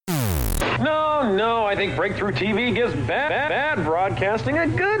No, I think Breakthrough TV gives bad broadcasting a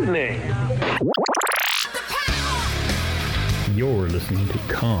good name. You're listening to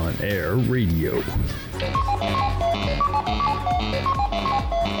Con Air Radio.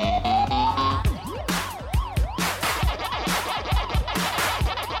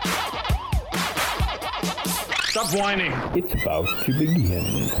 Stop whining. It's about to begin.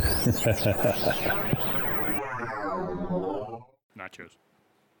 Nachos.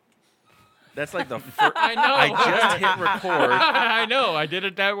 That's like the first. I know. I just hit record. I know. I did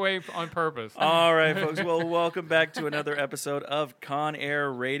it that way on purpose. All right, folks. Well, welcome back to another episode of Con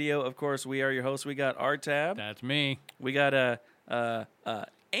Air Radio. Of course, we are your hosts. We got Artab. That's me. We got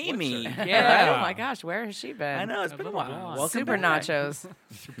Amy. Yeah. Oh my gosh, where has she been? I know it's been a little while. blonde. Welcome Super back. nachos.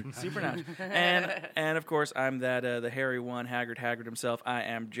 Super nachos. And of course, I'm that the hairy one, Haggard himself. I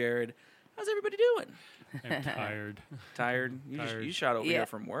am Jared. How's everybody doing? I'm tired. Tired? Tired. You shot over Yeah. here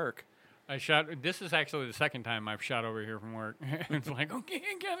from work. I shot. This is actually the second time I've shot over here from work. It's like, okay,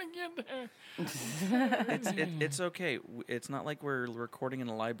 I gotta get there. It's okay. It's not like we're recording in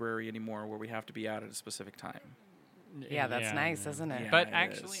a library anymore where we have to be out at a specific time. Yeah, that's nice, isn't it? Yeah. But it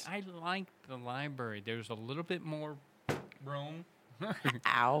actually, is. I like the library. There's a little bit more room.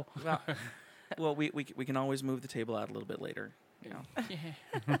 Ow. Well, we can always move the table out a little bit later. You know.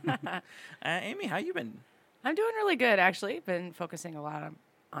 Yeah. Amy, how you been? I'm doing really good, actually. Been focusing a lot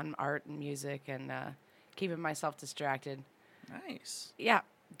on art and music and keeping myself distracted. Nice. Yeah,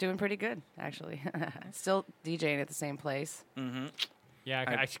 doing pretty good, actually. Still DJing at the same place. Mm-hmm. Yeah,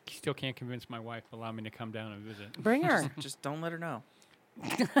 I still can't convince my wife to allow me to come down and visit. Bring her. Just don't let her know.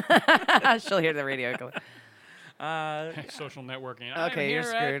 She'll hear the radio. Social networking. Okay, you're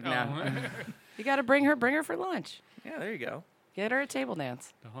screwed now. You got to bring her for lunch. Yeah, there you go. Get her a table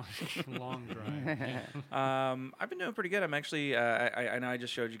dance. The long drive. Yeah. I've been doing pretty good. I'm actually, I know I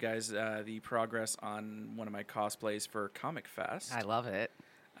just showed you guys the progress on one of my cosplays for Comic Fest. I love it.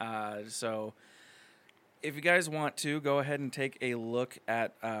 So if you guys want to, go ahead and take a look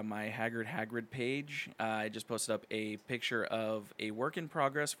at my Hagrid page. I just posted up a picture of a work in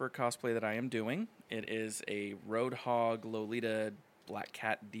progress for a cosplay that I am doing. It is a Roadhog Lolita Black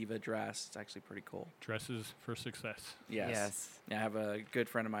Cat Diva dress. It's actually pretty cool. Dresses for success. Yes. Yeah, I have a good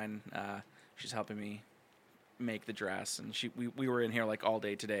friend of mine. She's helping me make the dress, and we were in here like all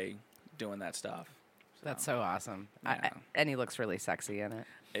day today doing that stuff. That's so awesome. Yeah. And he looks really sexy in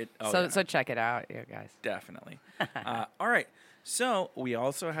it. Yeah. So check it out, you guys. Definitely. All right. So we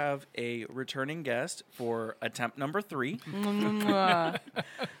also have a returning guest for attempt number 3.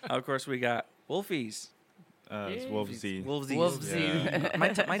 Of course, we got Wolfies. It's Wolfsy. Wolfsy. Yeah. My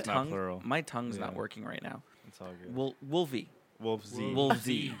It's not plural. tongue's not Yeah. working right now. It's all good. Wolfie. Wolfsy.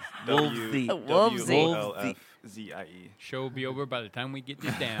 Wolfsy. Wolfsy. WOLFZIE. Show will be over by the time we get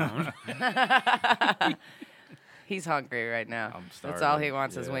this down. He's hungry right now. I'm That's all he starving.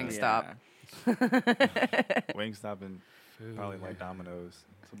 wants is Yeah. Wingstop. Wingstop and probably like Domino's.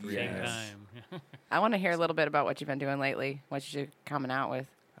 So 3 Same Yes. time. I want to hear a little bit about what you've been doing lately. What you coming out with?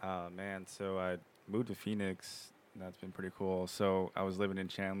 Man, so I moved to Phoenix. And that's been pretty cool. So I was living in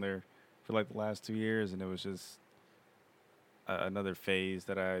Chandler for like the last 2 years, and it was just another phase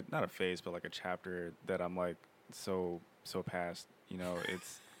that not a phase, but like a chapter that I'm like so past. You know,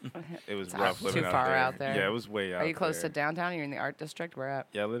 it was It's rough out- living too out far there. out there. Yeah, it was way out. Are you close there. to downtown? You're in the art district? Where at?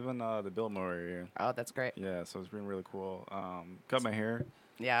 Yeah, I live in the Biltmore area. Oh, that's great. Yeah, so it's been really cool. Cut my hair.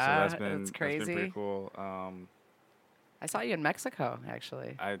 Yeah, So that's been crazy. That's been pretty cool. I saw you in Mexico,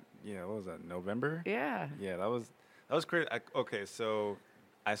 actually. What was that? November? Yeah. Yeah, that was crazy. Okay, so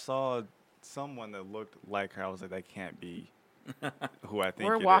I saw someone that looked like her. I was like, that can't be who I think.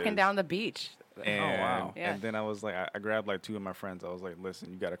 We're it walking is. down the beach. And, wow. Yeah. And then I was like, I grabbed like 2 of my friends. I was like,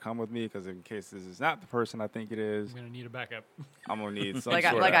 listen, you got to come with me because in case this is not the person I think it is, I'm going to need a backup. I'm gonna need some Like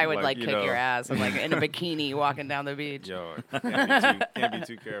sort I of, would like you kick know, your ass. I'm like in a bikini walking down the beach. Yo, can't be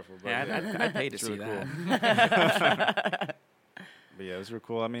too careful. But Yeah, I'd pay to it's see really that. But yeah, it was real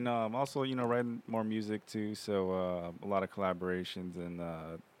cool. I mean, also, writing more music too. So a lot of collaborations and,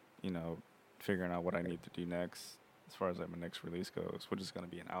 figuring out what I need to do next as far as like my next release goes, which is going to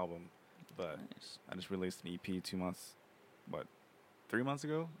be an album. But Nice. I just released an EP 2 months, 3 months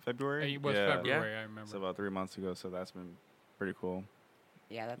ago? February? It was Yeah. February, I remember. So about 3 months ago. So that's been pretty cool.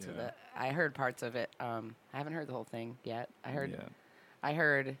 Yeah, that's Yeah. I heard parts of it. I haven't heard the whole thing yet. I heard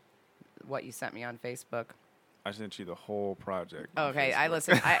Yeah. what you sent me on Facebook. I sent you the whole project. on Okay, I Facebook.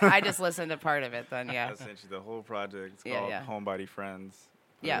 listened. I just listened to part of it then. Yeah, I sent you the whole project. It's Yeah, called yeah. Homebody Friends.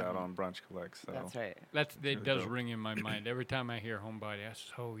 Put Yeah. it out on Brunch Collect. So that's right. It Really does dope. ring in my mind every time I hear Homebody. I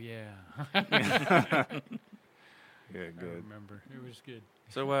say, oh yeah, Yeah, I good. remember. It was good.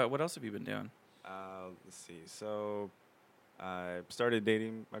 So what else have you been doing? Let's see. So I started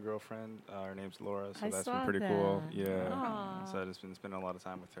dating my girlfriend. Her name's Laura, so I that's saw been pretty cool. that. Yeah. Aw. So I've just been spending a lot of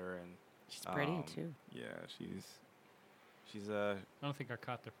time with her, and She's pretty too. yeah, she's I don't think I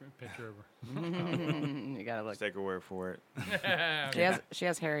caught the picture of her. You gotta look. just take her word for it. She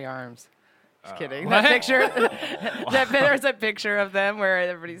has hairy arms. Just kidding. What? That picture. There's a picture of them where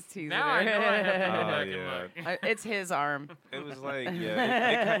everybody's teasing Now her. I know I have to go Oh, back yeah. and look. It's his arm. It was like,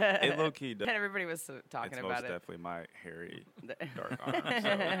 yeah, it low key does. And everybody was talking It's about most it. definitely my hairy dark arm.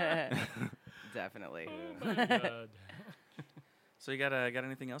 So. Definitely. Oh my God. So you got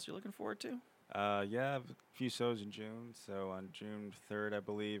anything else you're looking forward to? Yeah, I have a few shows in June. So on June 3rd, I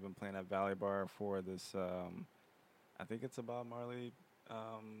believe, I'm playing at Valley Bar for this. I think it's a Bob Marley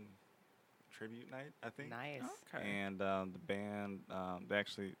tribute night. I think. Nice. Okay. And the band, they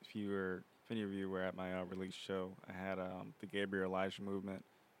actually, if any of you were at my release show, I had the Gabriel Elijah Movement,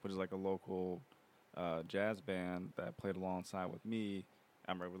 which is like a local jazz band that played alongside with me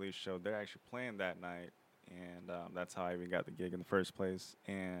at my release show. They're actually playing that night, and that's how I even got the gig in the first place.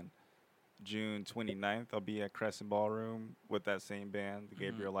 And June 29th, I'll be at Crescent Ballroom with that same band, the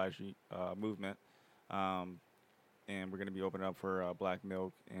Gabriel Elijah Movement. And we're going to be opening up for Black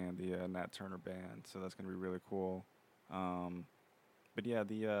Milk and the Nat Turner Band, so that's going to be really cool. But yeah,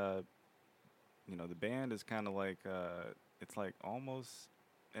 the band is kind of like it's like almost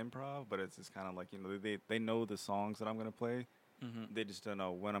improv, but it's just kind of like they know the songs that I'm going to play. Mm-hmm. They just don't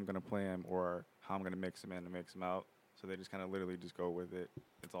know when I'm going to play them or how I'm going to mix them in and mix them out. So they just kind of literally just go with it.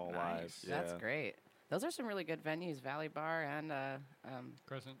 It's all live. Nice. Yeah. That's great. Those are some really good venues, Valley Bar and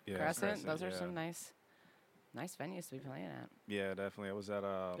Crescent. Yeah, Crescent. Those are yeah. some nice venues to be playing at. Yeah, definitely. I was at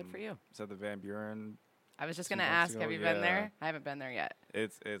Good for you. was at the Van Buren. I was just 2 gonna months ask, ago, have you been yeah. there? I haven't been there yet.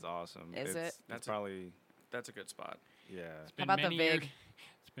 It's awesome. Is it? It's That's a- probably That's a good spot. yeah. It's been about the many years. Vig?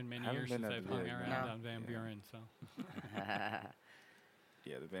 It's been many Haven't years been since at I've the hung Vig, around no. on Van Yeah. Buren, so.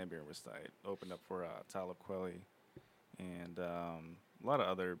 Yeah, the Van Buren was tight. Opened up for Talib Kweli and a lot of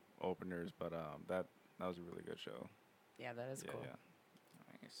other openers, but that was a really good show. Yeah, that is yeah, cool. yeah.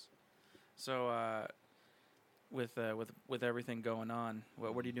 Nice. So with everything going on,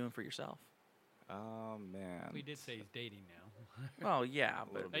 what are you doing for yourself? Oh man. We did say he's dating now. Well, yeah, A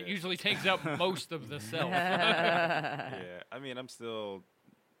but little That bit. usually takes up most of the self. Yeah, I mean, I'm still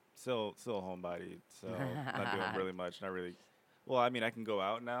a homebody, so not doing really much. Not really. Well, I mean, I can go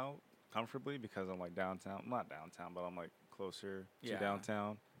out now comfortably because I'm like downtown. Not downtown, but I'm like closer Yeah. to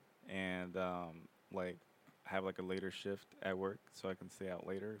downtown, and like have like a later shift at work, so I can stay out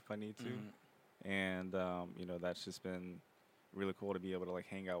later if I need to. Mhm. And that's just been really cool to be able to like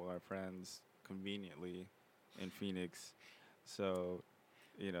hang out with my friends conveniently in Phoenix. So,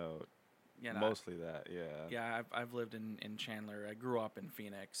 yeah, no, mostly that, yeah. yeah, I've lived in Chandler. I grew up in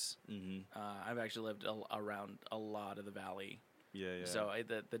Phoenix. Mm-hmm. I've actually lived around a lot of the valley. Yeah, yeah. So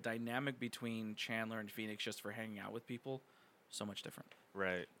the dynamic between Chandler and Phoenix, just for hanging out with people, so much different.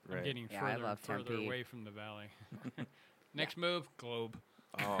 right. I'm getting Yeah, I further love and further Tempe. away from the valley. Next move, Globe.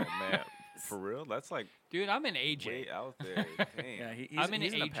 Oh man, for real? That's like Dude, I'm in AJ. way out there. Dang. Yeah, he's, I'm in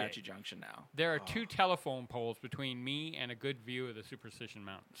he's in AJ. Apache Junction now. There are 2 telephone poles between me and a good view of the Superstition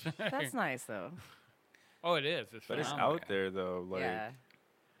Mountains. That's nice though. Oh, it is. It's But it's phenomenal. out there though. Like, yeah.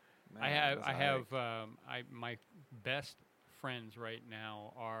 I man, that's have my best friends right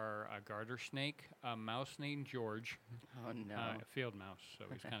now are a garter snake, a mouse named George, Oh no. a field mouse, so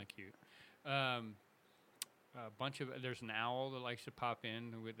he's kind of cute. A bunch of there's an owl that likes to pop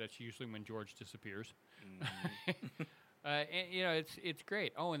in. That's usually when George disappears. Mhm. And it's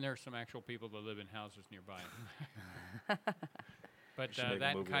great. Oh, and there's some actual people that live in houses nearby. But should make a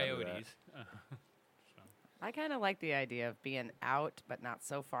that and movie out of that. coyotes. I kind of like the idea of being out, but not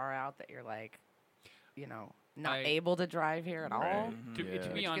so far out that you're like, not I- able to drive here at all. Right. Mhm. To Yeah. be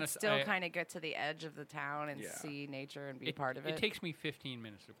But you could honest, still I- kind of get to the edge of the town and Yeah. see nature and be a part of it. It takes me 15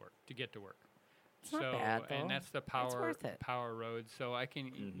 minutes to work to get to work. It's not bad, though. And that's the worth it. power road, so I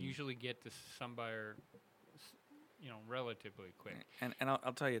can Mhm. usually get to somewhere, relatively quick. And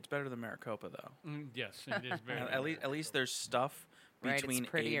I'll tell you, it's better than Maricopa though. Yes, it is very. At least there's stuff Right, it's between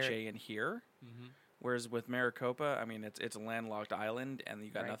prettier. AJ and here. Mhm. Whereas with Maricopa, I mean, it's a landlocked island, and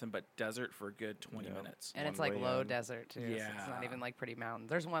you got Right. nothing but desert for a good 20 Yeah. minutes. And it's one like way low in. desert too. So it's not Yeah. even like pretty mountains.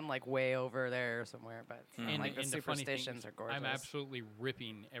 There's one like way over there somewhere, but it's not And- like the and the funny thing superstitions is are gorgeous. I'm absolutely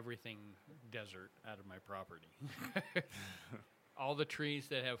ripping everything desert out of my property. All the trees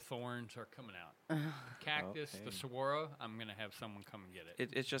that have thorns are coming out. Cactus, the Okay. saguaro, I'm gonna have someone come and get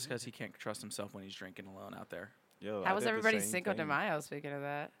it. It's just because he can't trust himself when he's drinking alone out there. Yo, How I was did the everybody's same Cinco de thing. Mayo? Speaking of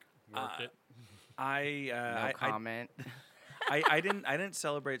that, Worked it. No I comment. I didn't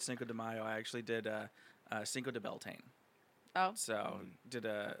celebrate Cinco de Mayo. I actually did Cinco de Beltane. Oh, So did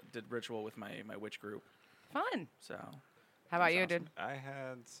ritual with my witch group. fun. So How about That's you, awesome. dude? I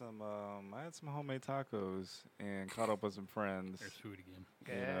had some homemade tacos and caught up with some friends. There's food again.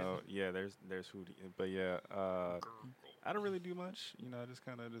 Good. You know, yeah, there's food, but yeah, I don't really do much. You know, I just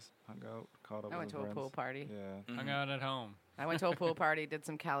kind of just hung out, caught up. I went with to a friends. pool party. Yeah. Hung out at home. I went to a pool party, did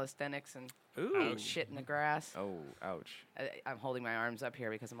some calisthenics and Ooh. shit in the grass. Oh, ouch. I'm holding my arms up here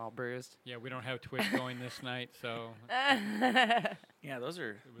because I'm all bruised. Yeah, we don't have Twitch going this night, so Yeah, those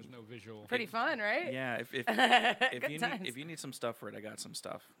are there was no visual. Pretty fun, right? yeah. If Good you times. need if you need some stuff for it, I got some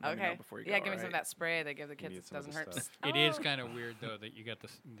stuff. Let me Okay. know before you Yeah, go, give me some of alright? that spray they give the kids. need It some of doesn't the hurt. stuff. It is Oh. kind of weird though that you got the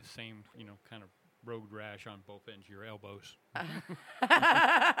same, kind of road rash on both ends of your elbows.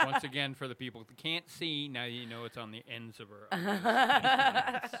 Once again, for the people that can't see, now you know it's on the ends of our elbows.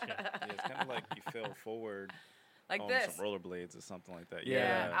 Yeah, it's kind of like you fell forward Like on this. some rollerblades or something like that.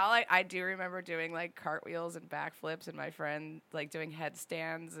 Yeah, I do remember doing like cartwheels and backflips, and my friend like doing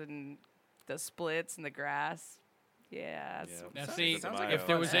headstands and the splits in the grass. Yeah. Yeah. so- Now, so- see, sounds like if a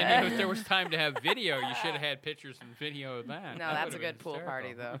there fun was time. if there was time to have video, you should have had pictures and video of that. No, That that's a would've good been pool party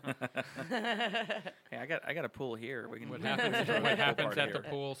hysterical. though. Hey, I got a pool here. We can. What happens? What happens party at the here.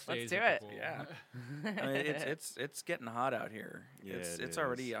 pool stays do at it. the pool. Yeah. I mean, it's getting hot out here. Yeah, it's it it's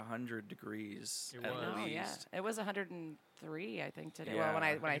already is. 100 degrees It at was. Oh yeah, least. it was 103, I think today. Yeah. Well, when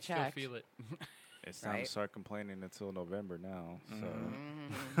I I can still checked. feel it. It's time Right. to start complaining until November now. So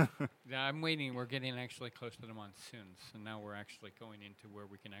Mhm. Yeah, I'm waiting. We're getting actually close to the monsoons, and now we're actually going into where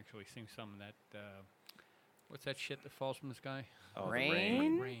we can actually see some of that. What's that shit that falls from the sky? oh, the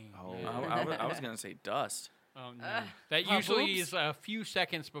Rain? Rain. Oh. yeah. I was gonna say dust. Oh, no. That usually is a few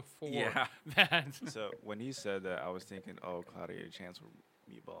seconds before Yeah. that. So when he said that, I was thinking, oh, Claudia Chance with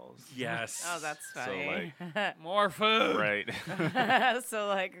meatballs. Yes. Oh, that's So, funny. More food. Right. So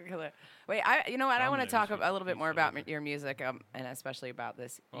like, wait, you know what? I want to Dominated talk shit a little bit more about absolutely. your music, and especially about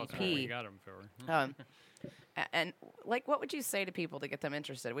this Well, that's what we EP. got 'em for. And like, what would you say to people to get them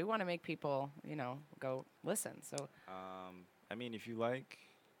interested? We want to make people, go listen. So I mean, if you like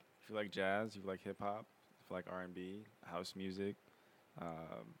jazz, if you like hip hop, if you like R&B, house music,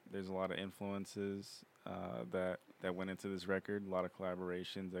 there's a lot of influences that went into this record. A lot of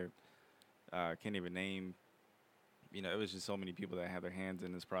collaborations that I can't even name. You know, it was just so many people that had their hands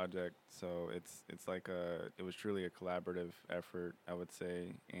in this project. So it's like it was truly a collaborative effort, I would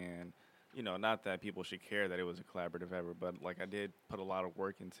say. And not that people should care that it was a collaborative effort, but like I did put a lot of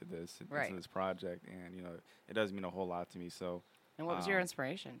work into this Right. into this project, and it does mean a whole lot to me. So and what was your Um,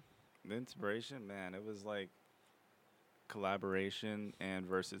 inspiration? the inspiration, man, it was like collaboration and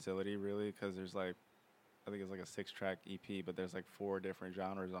versatility, really, because there's like, I think it's like a 6-track EP, but there's like 4 different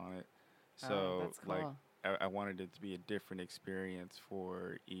genres on it. So Oh, that's like cool. I wanted it to be a different experience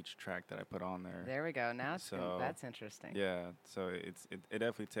for each track that I put on there. There we go. Now So, that's interesting. Yeah, so it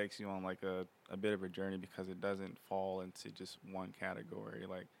definitely takes you on like a bit of a journey because it doesn't fall into just one category.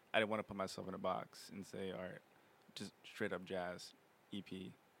 Like I didn't want to put myself in a box and say, all right, just straight up jazz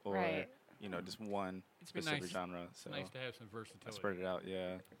EP or Right. just one It's been specific nice. genre. It's So nice to have some I versatility. spread it out.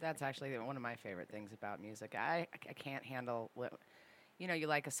 Yeah, That's actually one of my favorite things about music. I can't handle what, you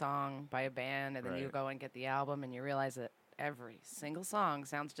like a song by a band and then you Right. go and get the album and you realize that every single song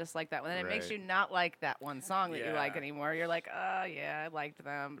sounds just like that. And then it makes Right. you not like that one song that you like Yeah. anymore. You're like, oh yeah, I liked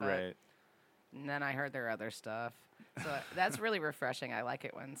them, but right. and then I heard their other stuff. So that's really refreshing. I like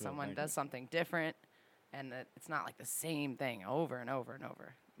it when someone thank does you. something different and that it's not like the same thing over and over and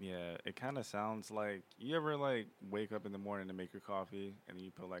over. Yeah, it kind of sounds like you ever like wake up in the morning to make your coffee and then you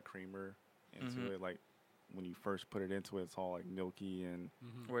put like creamer into Mhm. it. Like when you first put it into it, it's all like milky and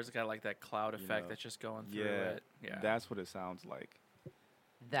Mhm. Where it's got like that cloud You effect know, that's just going through yeah, it. Yeah. that's what it sounds like.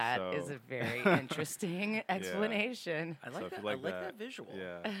 That is So- a very interesting explanation. I So like if that. you like I like that- that visual.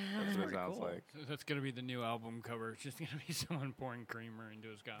 Yeah, that's what it pretty sounds cool. like. So that's gonna be the new album cover. It's just gonna be someone pouring creamer into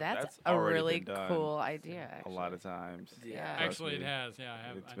his coffee. That's That's a already really been done cool idea. Actually. A lot of times. Yeah. Trust Actually, it me. has. Yeah, I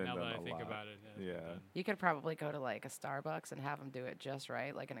have. It's been Now that done I a think lot. about it. it has been Yeah. done. You could probably go to like a Starbucks and have them do it just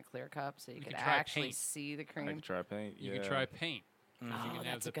right, like in a clear cup, so you You could could try actually paint. see the I cream. could try paint. You yeah. could try paint. 'cause Mhm. you Oh, can have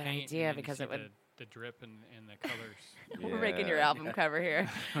that's the a good paint idea and then you because see it would- the drip and the colors. We're making your Yeah. album cover here,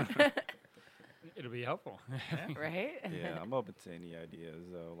 It'll be helpful. right? Yeah, I'm open to any ideas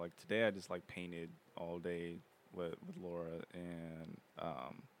though. Like today, I just like painted all day with Laura, and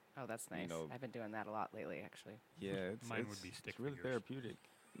Oh, that's nice. know- I've been doing that a lot lately, actually. yeah, it's Mine would it's, be stick it's really figures. therapeutic.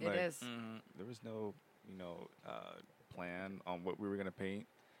 It Like, is. Mhm. There was no plan on what we were gonna paint.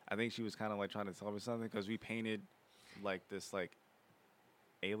 I think she was kind of like trying to tell me something because we painted like this like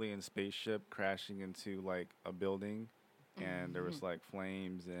alien spaceship crashing into like a building, and there was like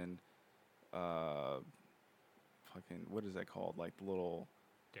flames and fucking what is that called? Like the little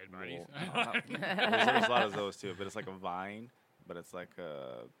Dead bodies. there's a lot of those too, but it's like a vine, but it's like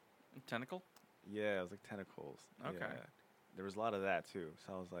a Tentacle? yeah, it was like tentacles. Okay. Yeah. There was a lot of that too.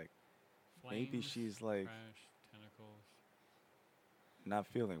 So I was like, maybe Flames, she's like crash, tentacles. not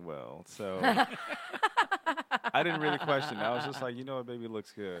feeling well. So I didn't really question it. I was just like, you know what, baby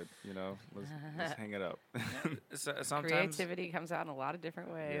looks good. You know, let's hang it up. Sometimes, Creativity comes out in a lot of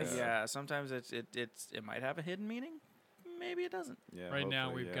different ways. yeah. Sometimes it might have a hidden meaning. Maybe it doesn't. Yeah. Right now,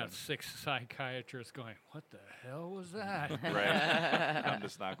 hopefully, we've yeah. got 6 psychiatrists going, what the hell was that? Right. I'm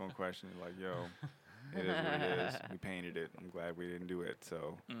just not gonna question it. Like, yo, it is what it is. We painted it. I'm glad we didn't do it.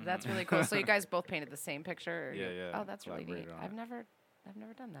 So That's really cool. So you guys both painted the same picture? Or Yeah, you- yeah, Oh, that's really neat. collaborated on I've it.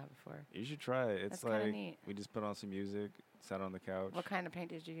 never done that before. you should try it. It's That's kinda like neat. we just put on some music, sat on the couch. What kind of paint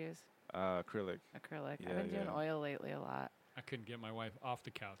did you use? Acrylic. Acrylic. Yeah, I've been doing yeah. oil lately a lot. I couldn't get my wife off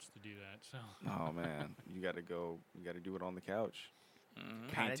the couch to do that. So Oh man, you got to go. You got to do it on the couch. Gotta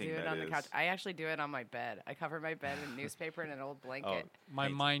do Painting, it that on the couch. is. I actually do it on my bed. I cover my bed in newspaper and an old blanket. my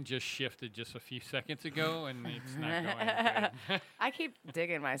mind just shifted just a few seconds ago, and it's not going good. I keep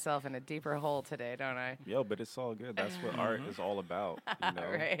digging myself in a deeper hole today, don't I? Yo, but it's all good. That's what art is all about. You know.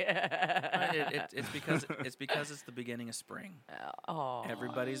 Right. It's because it's the beginning of spring. Oh.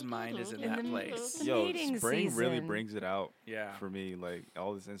 Everybody's mind is in In that the place. Yo, Mating spring really season. brings it out. Yeah. For me, like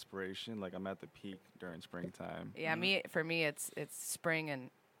all this inspiration, like I'm at the peak during springtime. Yeah, for me, it's spring and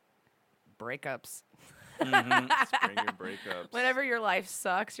breakups. Spring and breakups. Whenever your life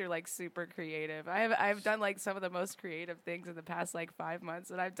sucks, you're like super creative. I've done like some of the most creative things in the past like 5 months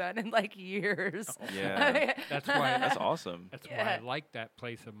that I've done in like years. Yeah. That's why. That's awesome. That's Yeah. why I like that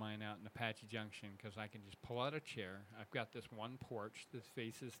place of mine out in Apache Junction, because I can just pull out a chair. I've got this one porch that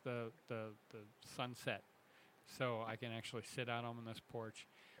faces the sunset, so I can actually sit out on this porch,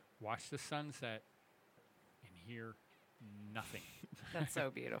 watch the sunset, and hear nothing. That's so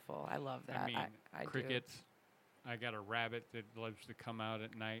beautiful. I love that. I mean, I do. crickets. I got a rabbit that loves to come out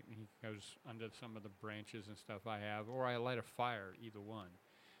at night, and he goes under some of the branches and stuff I have, or I light a fire, either one.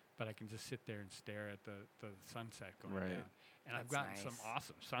 But I can just sit there and stare at the sunset going Right. down. And I've That's gotten some nice.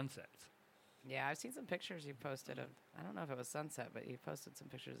 awesome sunsets. Yeah, I've seen some pictures you posted of. I don't know if it was sunset, but you posted some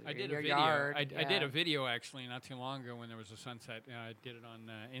pictures of I did your a video. yard. I did Yeah. a video actually not too long ago when there was a sunset. I did it on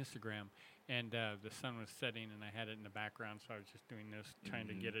Instagram, and the sun was setting, and I had it in the background, so I was just doing this, trying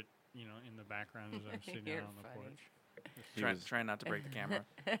to get it, in the background as I was sitting You're out on the funny. porch. Try not to break the camera.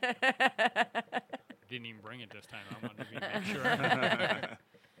 Didn't even bring it this time. I wanted to make sure.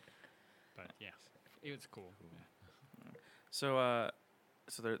 But yeah, it was cool.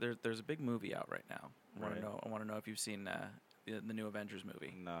 So there's a big movie out right now. Right. I want to know if you've seen the new Avengers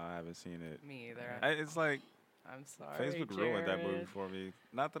movie. No, I haven't seen it. Me either. It's like I'm sorry. Facebook ruined that movie Jared. for me.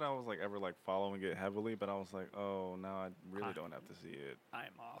 Not that I was like ever like following it heavily, but I was like, oh, now I really don't have to see it.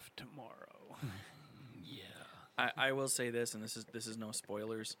 I'm off tomorrow. I will say this, and this is no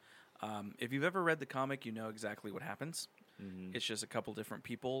spoilers. If you've ever read the comic, you know exactly what happens. It's just a couple different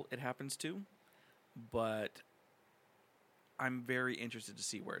people it happens to, but I'm very interested to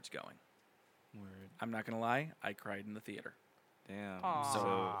see where it's going. I'm not gonna lie, I cried in the theater. Damn.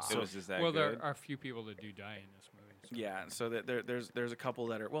 Aw. So it was just that Well, good. there are a few people that do die in this movie. So Yeah, so there's a couple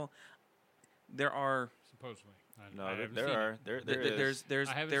that are there are supposedly. I No, haven't there seen it. are. There is.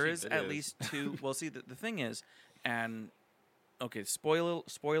 I haven't there seen is it. at It least two. Well, see, the thing is, and okay, spoiler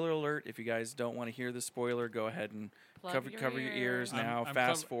alert. If you guys don't want to hear the spoiler, go ahead and Plug cover your your ears ears. now. I'm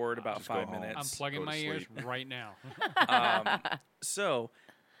Fast plug- forward about Just go 5 home. minutes. I'm plugging Go to my ears sleep. right now. So,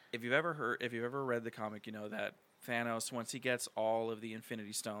 if you've ever read the comic, you know that Thanos, once he gets all of the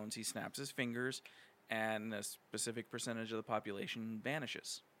Infinity Stones, he snaps his fingers, and a specific percentage of the population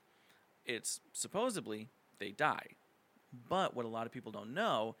vanishes. It's supposedly they die, but what a lot of people don't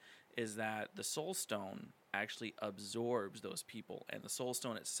know is that the Soul Stone actually absorbs those people, and the Soul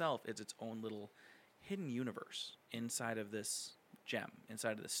Stone itself is its own little hidden universe inside of this gem,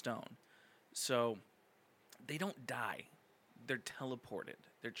 inside of this stone. So they don't die. They're teleported.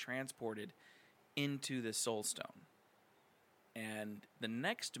 They're transported into the Soul Stone. And the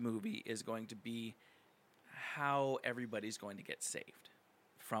next movie is going to be how everybody's going to get saved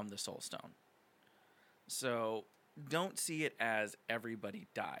from the Soul Stone. So don't see it as everybody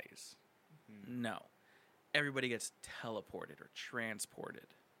dies. No. Everybody gets teleported or transported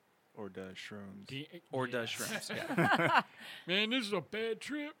Or does shrooms. or Yeah. does shrooms. Yeah. Man, this is a bad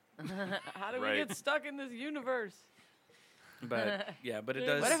trip. How do Right. we get stuck in this universe? But yeah, but it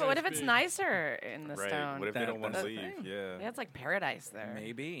does. What if it's nicer in the Right. stone? What if they That- don't want to that's leave? the thing. Yeah. Yeah, it's like paradise there.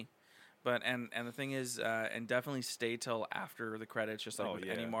 Maybe. But and the thing is, and definitely stay till after the credits, just like Oh, with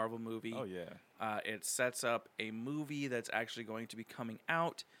any yeah. Marvel movie. Oh yeah. It sets up a movie that's actually going to be coming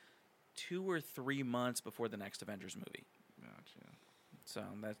out 2 or 3 months before the next Avengers movie. Gotcha. So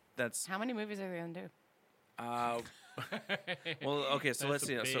that's How many movies are they gonna do? well, okay. So let's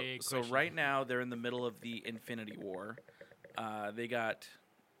That's a see. big So question. right now they're in the middle of the Infinity War. They got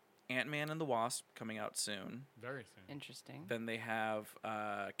Ant-Man and the Wasp coming out soon. Very soon. Interesting. Then they have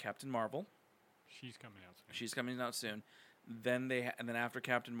Captain Marvel. She's coming out soon. She's coming out soon. Then and then after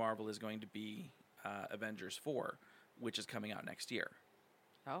Captain Marvel is going to be Avengers 4, which is coming out next year.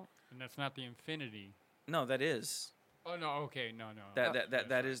 Oh, And that's not the Infinity. No, that is Oh no. Okay. No.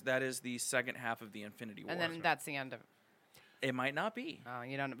 that is the second half of the Infinity War. and then that's the end of. It might not be. Oh,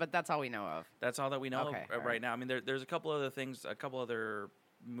 you don't. But that's all we know of. That's all that we know Okay, of all right right. now. I mean, there's a couple other things, a couple other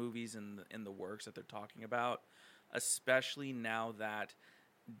movies in the works that they're talking about, especially now that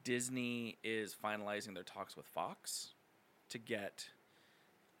Disney is finalizing their talks with Fox to get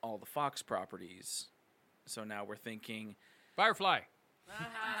all the Fox properties. So now we're thinking, Firefly.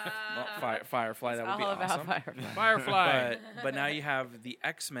 well, Firefly. That would be all about awesome. Firefly. Firefly. But now you have the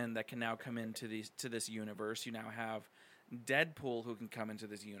X-Men that can now come into this universe. You now have Deadpool who can come into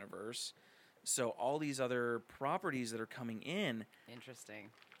this universe. So all these other properties that are coming in, Interesting.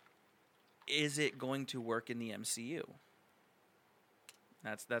 is it going to work in the MCU?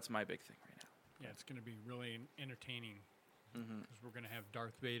 That's my big thing right now. Yeah, it's going to be really entertaining Mm-hmm. because we're going to have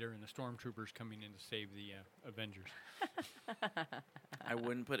Darth Vader and the Stormtroopers coming in to save the Avengers. I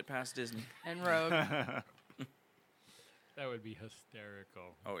wouldn't put it past Disney. And Rogue. That would be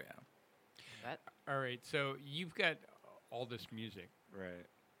hysterical. Oh yeah. That, All right, so you've got all this music. Right.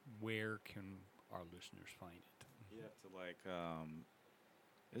 Where can our listeners find it? You have to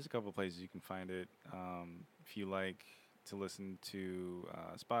there's a couple of places you can find it. If you like to listen to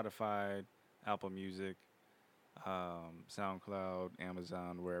Spotify, Apple Music, SoundCloud,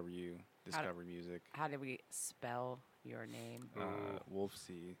 Amazon, wherever you discover music. how do we spell your name?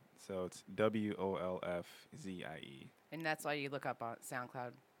 Wolfzie. So it's WOLFZIE. And that's why you look up on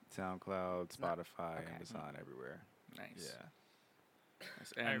SoundCloud. SoundCloud, It's not- Spotify, okay. Amazon, everywhere. Nice. Yeah.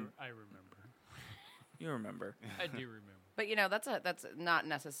 Nice. I And remember. you remember. I do remember. But that's not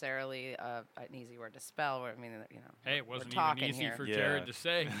necessarily an easy word to spell. I mean, Hey, it we're wasn't even talking easy here. for Yeah. Jared to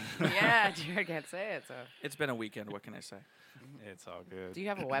say. Yeah, Jared can't say it. So, It's been a weekend. What can I say? It's all good. do you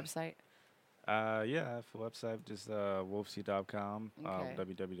have a website? Yeah, I have a website, just wolfsea.com, Okay.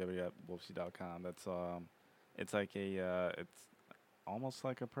 www.wolfsea.com. That's it's like it's almost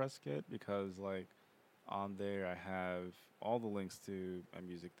like a press kit because like on there I have all the links to my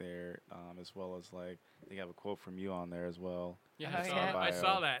music there, as well as like they have a quote from you on there as well. Yeah, Oh, I, saw, yeah. I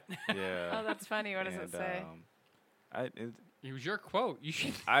saw that. Yeah. Oh, that's funny. What does it And, say? It was your quote. You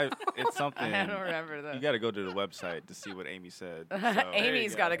should. It's something. I don't remember that. You got to go to the website to see what Amy said. So,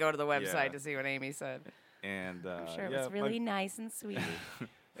 Amy's got to go to the website Yeah. to see what Amy said. And I'm sure it yeah, was really like, nice and sweet.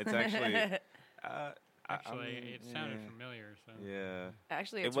 it's actually. Actually, mean, it sounded yeah. familiar. So. Yeah.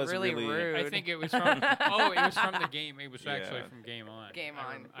 Actually, It it's wasn't really really- rude. I think it was from. Oh, it was from the game. It was actually Yeah. from Game On. Game I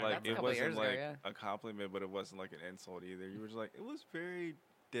On. rem- I Like That's a it couple wasn't years ago, like yeah. a compliment, but it wasn't like an insult either. You were just like, it was very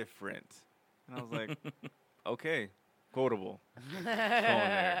different, and I was like, okay, quotable. Going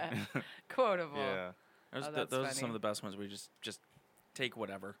there. Quotable. Yeah, Oh, that's Those are some funny. of the best ones where you just take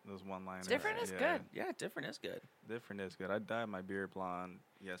whatever. those one-liners. Different is yeah. good. Yeah, different is good. Different is good. I dyed my beard blonde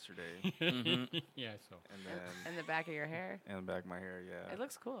yesterday, Mm-hmm. Yeah, so. and then In the back of your hair. in the back of my hair, yeah, It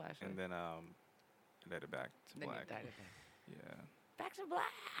looks cool, actually. and then I dyed it back to Then you black. dyed it Yeah, back to black.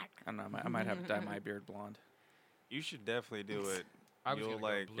 I don't know. I might have to dye my beard blonde. you should definitely do it. I was You'll gonna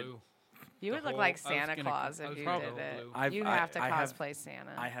like go blue. You The would look whole- like I was Santa gonna- Claus I if was you probably did it. blue. I've- You I- have to I have- cosplay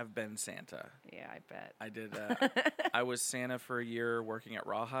Santa. I have been Santa. Yeah, I bet. I did. I was Santa for a year working at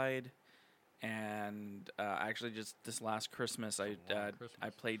Rawhide, and actually just this last Christmas, I Christmas.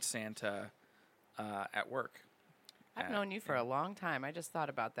 played Santa at work. I've at- known you for a long time. I just thought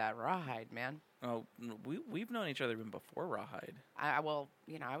about that rawhide, man. Oh, we've known each other even before Rawhide. I was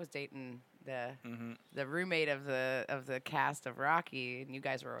dating the Mm-hmm. the roommate of the cast of Rocky, and you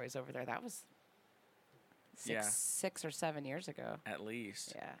guys were always over there. That was Yeah. 6 or 7 years ago. At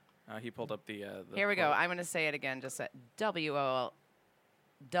least. Yeah. He pulled up the. Here we go. quote. I'm going to say it again. Just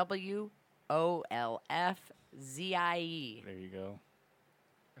WOLFZIE. There you go.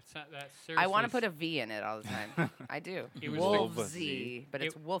 It's not that I want to seriously put a V in it all the time. I do. It was Wolfzie, but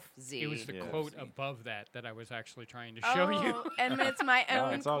it's It- Wolfzie. It was the Yeah. quote See. above that I was actually trying to show you. Oh, and it's my No,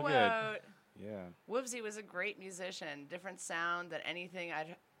 own it's all quote. good. Yeah. Woobsy was a great musician. Different sound than anything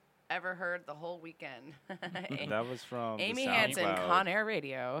I'd ever heard the whole weekend. That was from the Amy Hansen, SoundCloud. Con Air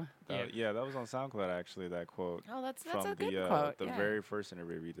Radio. Yeah, that was on SoundCloud actually. That quote. Oh, that's from a good the quote. the yeah. very first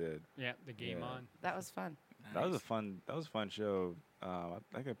interview we did. Yeah, the game Yeah. on. That was fun. That was a fun show. I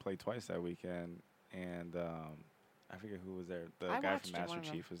think I played twice that weekend, and I forget who was there. The I guy watched from it, one Master of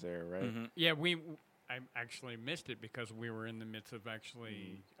them. Chief was there, right? Mhm. Yeah, I actually missed it because we were in the midst of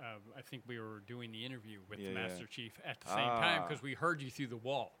actually. I think we were doing the interview with the Yeah. Master Chief at the same time because we heard you through the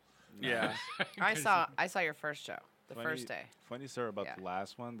wall. Yeah. I saw your first show, the Funny- first day. Funny story about Yeah. the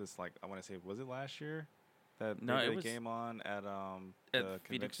last one. This I want to say, was it last year? That No, they it did a was game on at at the Phoenix-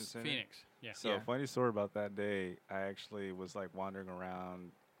 convention center. Phoenix. Yeah. So Yeah. funny story about that day. I actually was like wandering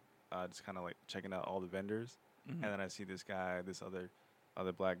around, just kind of like checking out all the vendors, Mhm. and then I see this guy, this other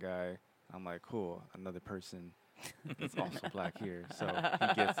black guy. I'm like, cool, another person that's also black here. So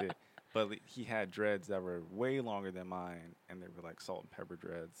he gets it. But he had dreads that were way longer than mine, and they were like salt and pepper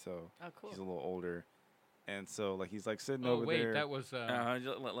dreads. So Oh, cool. he's a little older, and so like he's like sitting Oh over wait, there. that was. Let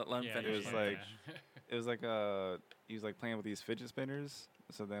him Yeah, finish. it was yeah, like- yeah. It was like he was like playing with these fidget spinners.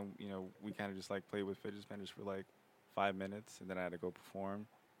 So then we kind of just like played with fidget spinners for like 5 minutes, and then I had to go perform,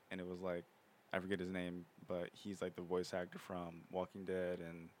 and it was like I forget his name, but he's like the voice actor from Walking Dead,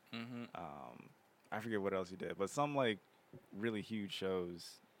 and Mhm. I forget what else he did, but some like really huge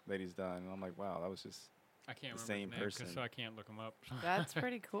shows that he's done, and I'm like, wow, that was just I can't the remember same his name person. so I can't look him up. That's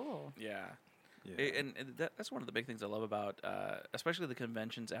pretty cool. Yeah. yeah. And that's one of the big things I love about, especially the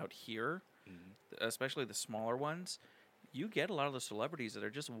conventions out here, Mhm. especially the smaller ones. You get a lot of the celebrities that are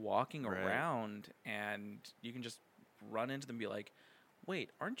just walking Right. around, and you can just run into them and be like, "Wait,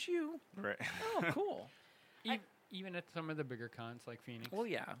 aren't you? Right. Oh, cool." Even at some of the bigger cons like Phoenix. Well,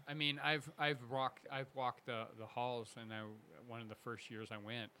 yeah. I mean, I've walked the halls, and one of the first years I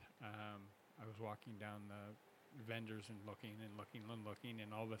went, I was walking down the vendors and looking,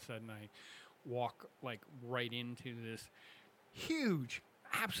 and all of a sudden I walk like right into this huge,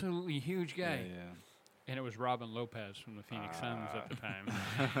 absolutely huge guy, Yeah. and it was Robin Lopez from the Phoenix Suns at the time.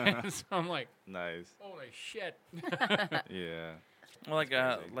 And so I'm like, Nice. holy shit! Yeah. Well, like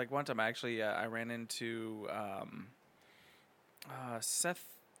That's crazy. like one time actually, I ran into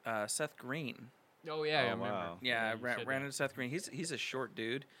Seth Green. Oh yeah, I Oh, remember. wow. Yeah, I you ran said into that. Seth Green. He's a short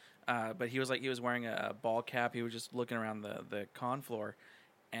dude, but he was wearing a ball cap. He was just looking around the con floor,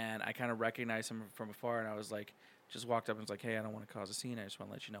 and I kind of recognized him from afar. And I was like, just walked up and was like, "Hey, I don't want to cause a scene. I just want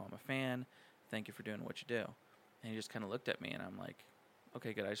to let you know I'm a fan. Thank you for doing what you do." And he just kind of looked at me, and I'm like,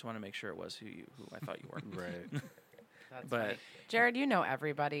 "Okay, good. I just want to make sure it was who I thought you were." Right. That's But- funny. Jared, you know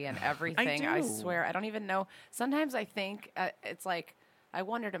everybody and everything. I do. swear, I don't even know. Sometimes I think it's like I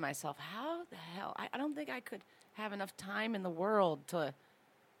wonder to myself, how the hell? I don't think I could have enough time in the world to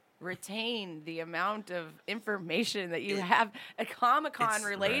retain the amount of information that you have. Comic-Con it's-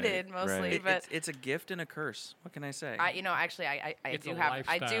 related Right, mostly, right. but it's a gift and a curse. What can I say? actually, I It's do a have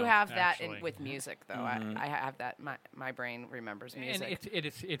I do lifestyle, have that actually. with music though. Mhm. I have that. My brain remembers music. And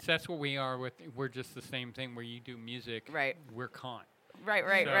it's that's what we are with. We're just the same thing. Where you do music, Right. We're con. Right, So-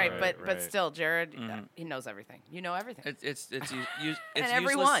 right. Right, But right. still, Jared, Mhm. he knows everything. You know everything. It's it's And useless,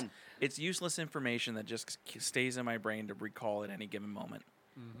 everyone. It's useless information that just stays in my brain to recall at any given moment.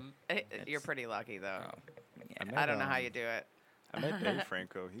 You're pretty lucky though. Oh, I yeah. met, I don't know how you do it. I met Dave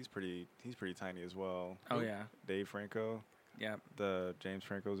Franco. He's pretty tiny as well. Oh yeah, Dave Franco, yeah. the James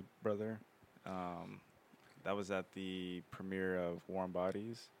Franco's brother. That was at the premiere of Warm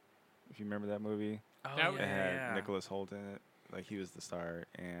Bodies. If you remember that movie, Oh That it was- had Nicholas Hoult in it. Like he was the star,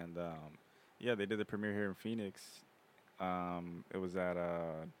 and yeah, they did the premiere here in Phoenix. It was at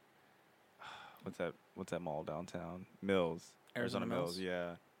what's that mall downtown? Mills, Arizona Mills?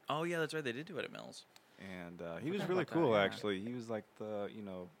 Yeah. Oh yeah, that's right. They did do it at Mills. And he was Forgot really about that, cool, yeah. actually. He was like the,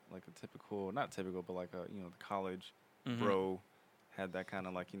 like a typical, not typical, but like a, the college Mhm. bro, had that kind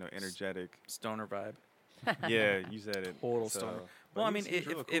of like, energetic. Stoner vibe. Yeah, you said it. Total So, stoner. but Well, I he mean, was- he was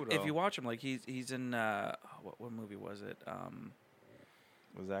really cool, if you though. watch him, like he's in what movie was it?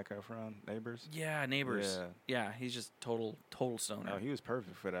 Was Zac Efron Neighbors? Yeah, Neighbors. Yeah, he's just total stoner. No, he was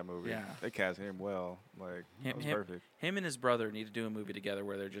perfect for that movie. Yeah. They cast him well. Like, that was him, perfect. him and his brother need to do a movie together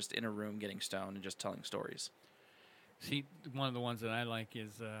where they're just in a room getting stoned and just telling stories. See, one of the ones that I like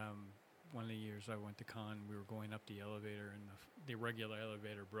is one of the years I went to con. We were going up the elevator, and the regular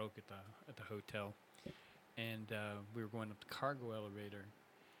elevator broke at the hotel, and we were going up the cargo elevator,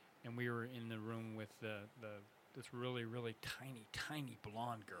 and we were in the room with this really tiny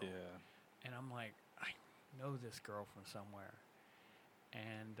blonde girl. Yeah. And I'm like, I know this girl from somewhere.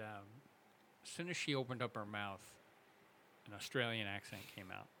 And as soon as she opened up her mouth, an Australian accent came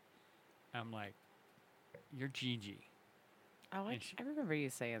out. I'm like, you're Gigi. Oh, And she- I remember you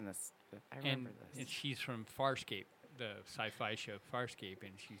saying this. I And, remember and this. she's from Farscape, the sci-fi show Farscape,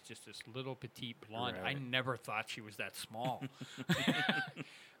 and she's just this little petite blonde. I Right. never thought she was that small.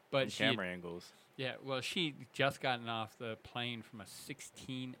 But And she had- camera angles. yeah, well, she just gotten off the plane from a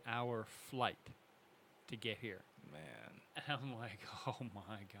 16-hour flight to get here. Man, And I'm like, oh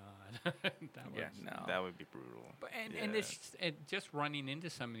my god, that Yeah, was. no. that would be brutal. But and Yeah. it's just running into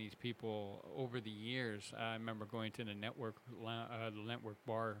some of these people over the years. I remember going to the network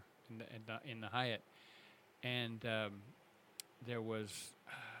bar in the Hyatt, and there was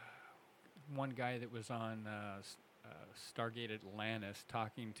one guy that was on Stargate Atlantis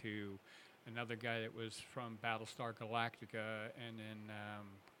talking to another guy that was from Battlestar Galactica, and then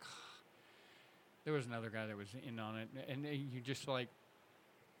there was another guy that was in on it, and you just like,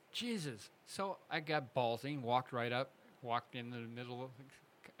 Jesus. So I got ballsy and walked right up, walked in the middle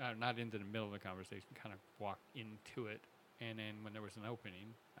of, not into the middle of the conversation, kind of walked into it. And then when there was an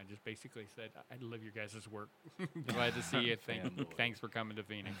opening, I just basically said, I love your guys' work. Glad to see you. Thanks for coming to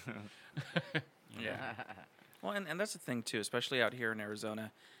Phoenix. Yeah. Well, and that's the thing too, especially out here in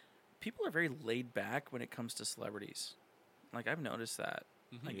Arizona. People are very laid back when it comes to celebrities. Like I've noticed that.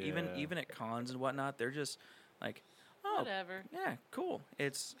 Like Yeah. even at cons and whatnot, they're just like, oh, Whatever. yeah, cool.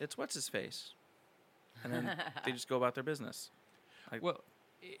 It's what's his face, and then they just go about their business. Like, Well,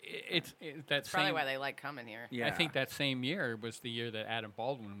 it's that Probably same. why they like coming here. yeah, I think that same year was the year that Adam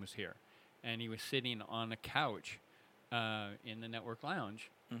Baldwin was here, and he was sitting on a couch in the network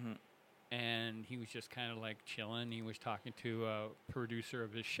lounge, Mhm. and he was just kind of like chilling. He was talking to a producer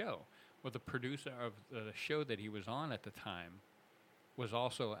of his show. Well, the producer of the show that he was on at the time was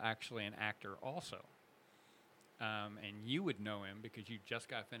also actually an actor also. And you would know him because you just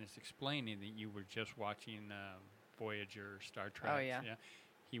got finished explaining that you were just watching Voyager, Star Trek. yeah.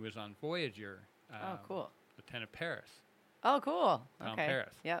 He was on Voyager. Oh, cool. Lieutenant Paris. Oh, cool. Tom Okay.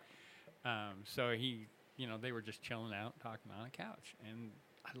 Paris. Yep. So he, they were just chilling out, talking on a couch. And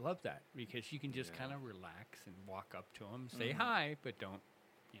I love that because you can just kind of relax and walk up to him, say hi, but don't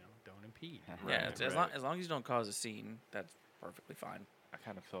impede. yeah. Right, As right. long as you don't cause a scene, that's perfectly fine. I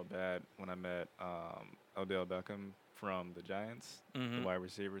kind of felt bad when I met Odell Beckham from the Giants, Mhm. the wide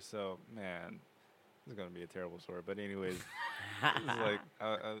receiver. So, man, this is going to be a terrible story. But anyways, it was like,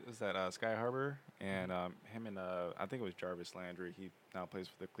 it was at Sky Harbor, and him and, I think it was Jarvis Landry. He now plays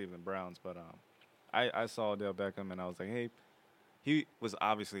for the Cleveland Browns. But I saw Odell Beckham, and I was like, hey, he was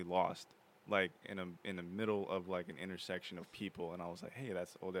obviously lost, like in the middle of like an intersection of people. And I was like, hey,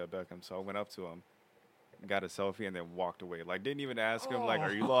 that's Odell Beckham. So I went up to him, got a selfie, and then walked away. Like, didn't even ask him, like,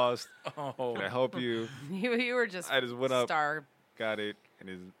 are you lost? Oh, Can I help you? You were just I just went up, star. got it, and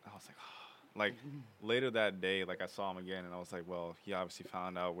I was like, like later that day, like I saw him again, and I was like, well, he obviously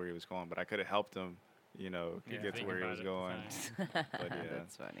found out where he was going, but I could have helped him, to get to Think where he about was it going. at the time. But yeah,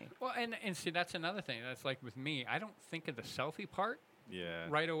 That's funny. Well, and see, that's another thing. That's like with me. I don't think of the selfie part yeah,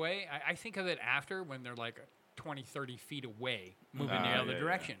 right away. I think of it after when they're like 20, 30 feet away, moving the Ah, other yeah,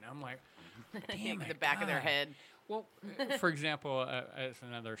 direction. I'm like, damn the it, back of their God. head. Well, for example, as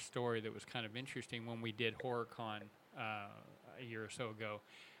another story that was kind of interesting, when we did HorrorCon a year or so ago,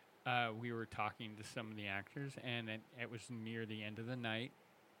 we were talking to some of the actors, and it was near the end of the night,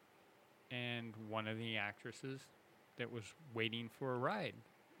 and one of the actresses that was waiting for a ride,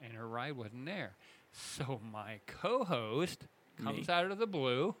 and her ride wasn't there. So my co-host comes Me. out of the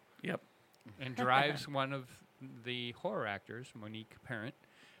blue yep. and drives one of the horror actors, Monique Parent,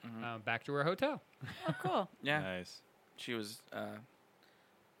 back to her hotel. Oh, cool. Yeah. nice. She was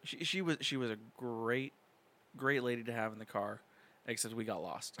she was a great lady to have in the car, except we got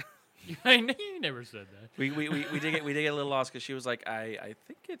lost. I know you never said that. we did get a little lost because she was like, I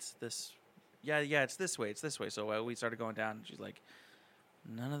think it's this. Yeah, it's this way. So we started going down, and she's like,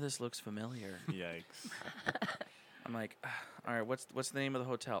 none of this looks familiar. Yikes. I'm like, all right, what's the name of the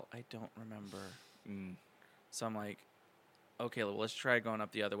hotel? I don't remember. Mm. So I'm like, okay, well, let's try going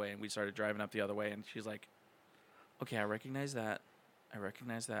up the other way. And we started driving up the other way, and she's like, okay, I recognize that.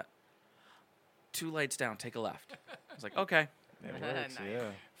 2 lights down, take a left. I was like, okay. It works. Nice. Yeah.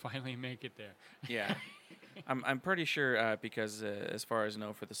 Finally make it there. Yeah. I'm pretty sure because as far as I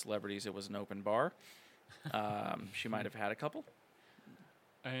know for the celebrities, it was an open bar. She might have had a couple.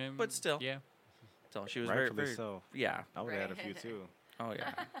 But still. Yeah. So she was Rightfully very, so. yeah. I would have had a few too. Oh,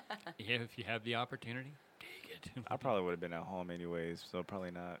 yeah. Yeah, if you have the opportunity, take it. I probably would have been at home anyways, so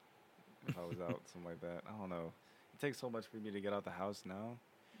probably not if I was out, something like that. I don't know. It takes so much for me to get out the house now.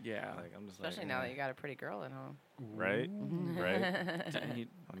 Yeah. Like I'm just Especially like, now that you got a pretty girl at home. right, right. Don't need,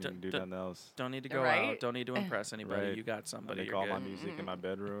 I don't need to do nothing else. don't need to go Right? out. Don't need to impress anybody. Right. You got I somebody. make You're all good. my music in my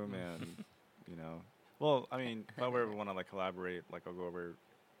bedroom, and you know, well, I mean, if I ever want to like collaborate, like I'll go over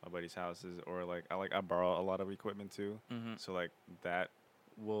my buddy's houses, or like I borrow a lot of equipment too, Mhm. so like that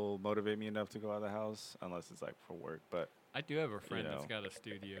will motivate me enough to go out of the house, unless it's like for work. But I do have a friend that's know. got a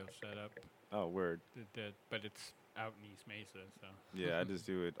studio set up, oh, word, but it's out in East Mesa, so. yeah, I just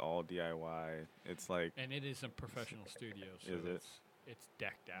do it all DIY. It's like And it is a professional studio, so Is it? it's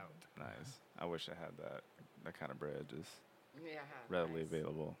decked out. nice. I wish I had that kind of bread just Yeah. readily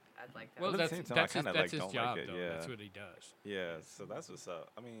available. I'd like that. Well, at the that's same time, I kinda, like, his don't like job, it, though. yeah. That's what he does. Yeah, so that's what's up.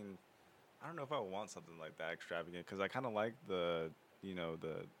 I mean, I don't know if I would want something like that extravagant, because I kind of like the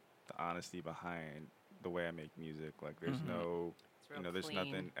honesty behind the way I make music. Like, there's Mhm. no, It's real there's clean.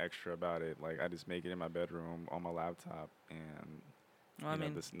 nothing extra about it. Like, I just make it in my bedroom on my laptop, and Well, I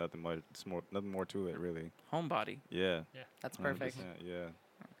mean, there's nothing more to it, really. homebody. Yeah, That's perfect. 100%, yeah.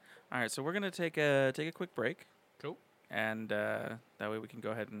 All right, so we're gonna take a quick break, Cool. and that way we can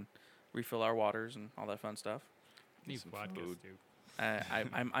go ahead and refill our waters and all that fun stuff. These some vodkas, food. dude.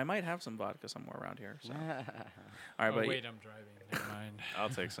 I might have some vodka somewhere around here. So. All right, Oh, but wait, I'm driving. Never mind. I'll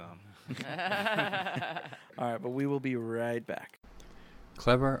take some. all right, but we will be right back.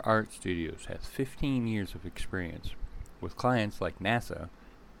 Clever Art Studios has 15 years of experience with clients like NASA,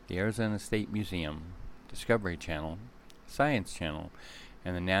 the Arizona State Museum, Discovery Channel, Science Channel,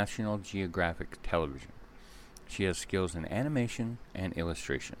 and the National Geographic Television. She has skills in animation and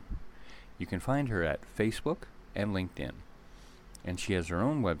illustration. You can find her at Facebook and LinkedIn. And she has her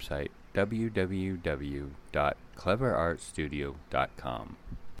own website, www.cleverartstudio.com.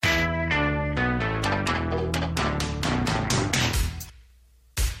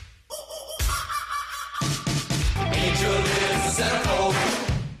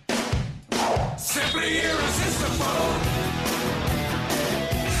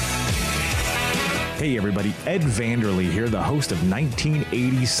 Hey everybody, Ed Vanderlee here, the host of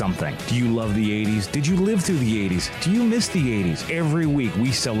 1980 Something. Do you love the 80s? Did you live through the 80s? Do you miss the 80s? Every week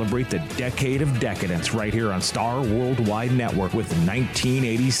we celebrate the decade of decadence right here on Star Worldwide Network with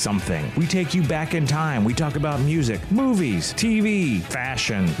 1980 Something. We take you back in time. We talk about music, movies, TV,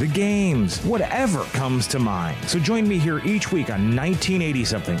 fashion, the games, whatever comes to mind. So join me here each week on 1980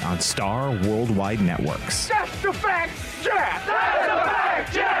 Something on Star Worldwide Networks. That's the fact, Jack! That's the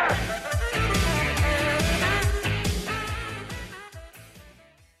fact, Jack!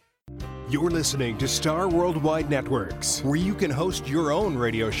 You're listening to Star Worldwide Networks, where you can host your own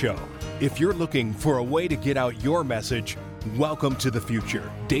radio show. If you're looking for a way to get out your message, welcome to the future.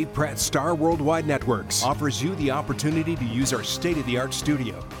 Dave Pratt's Star Worldwide Networks offers you the opportunity to use our state-of-the-art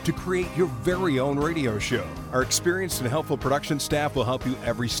studio to create your very own radio show. Our experienced and helpful production staff will help you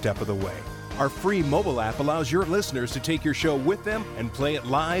every step of the way. Our free mobile app allows your listeners to take your show with them and play it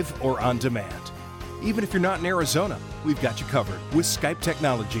live or on demand. Even if you're not in Arizona, we've got you covered with Skype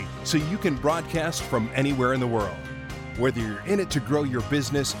technology, so you can broadcast from anywhere in the world. Whether you're in it to grow your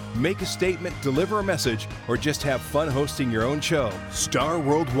business, make a statement, deliver a message, or just have fun hosting your own show, Star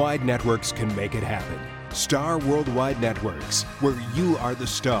Worldwide Networks can make it happen. Star Worldwide Networks, where you are the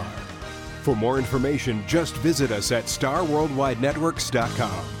star. For more information, just visit us at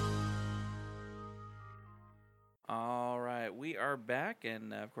starworldwidenetworks.com. All right, we are back,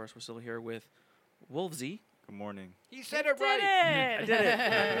 and of course, we're still here with Wolvesy. Good morning. He said it right. I did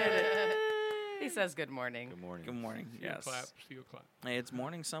it. He says good morning. Good morning. Good morning. Steel Yes. clap, steel clap. Hey, it's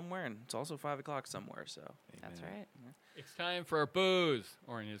morning somewhere, and it's also 5 o'clock somewhere. So That's Amen. right. It's time for booze,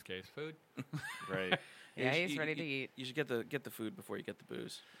 or in his case, food. Right. Yeah, you he's sh- ready you- to eat. You should get the food before you get the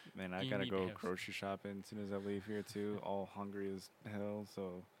booze. Man, I You gotta need to go have grocery shopping as soon as I leave here too. All hungry as hell.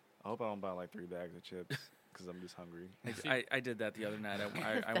 So I hope I don't buy like 3 bags of chips because I'm just hungry. I did that the other night.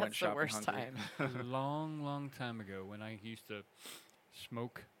 I That's went the shopping worst hungry. time. A long, long time ago, when I used to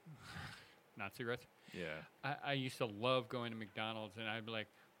smoke, not cigarettes, Yeah. I used to love going to McDonald's, and I'd be like,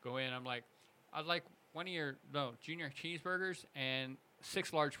 go in, I'm like, I'd like one of your junior cheeseburgers and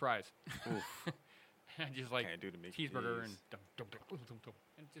 6 large fries. Oof. I just like Can't do the Mickey cheeseburger D's.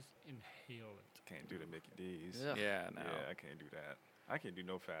 and just inhale it. Can't do the Mickey D's. Ugh. Yeah, no. Yeah, I can't do that. I can't do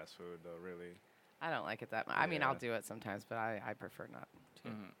no fast food though, really. I don't like it that much. I mean, I'll Yeah. do it sometimes, but I prefer not to.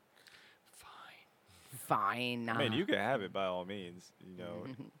 Mhm. Fine. I mean, you can have it by all means, you know.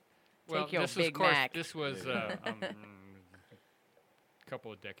 Well, Take your this Big of course, Mac. This was a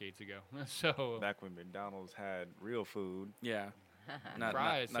couple of decades ago. So Back when McDonald's had real food. Yeah. Not,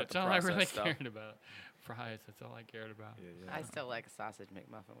 fries, not that's the all I really processed stuff. cared about. Fries, that's all I cared about. Yeah, yeah. I still like a sausage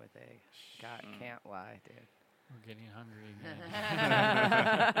McMuffin with egg. God, can't lie, dude. We're getting hungry again.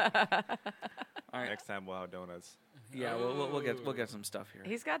 All right. Next time we'll have donuts. Yeah, we'll get some stuff here.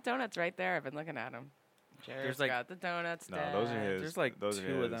 He's got donuts right there. I've been looking at him. Jared's like- got the donuts. No, those are his. There's like those are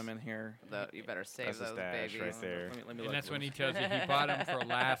 2 of his. them in here. You better save That's the those stash babies. right there. Let me And look that's at when he them. tells you he bought them for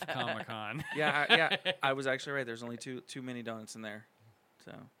last Comic-Con. Yeah, I was actually right. There's only two mini donuts in there.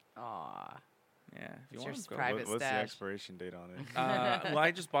 So Aw. yeah, if you It's want your to go. private What's the stash. expiration date on it? Well, I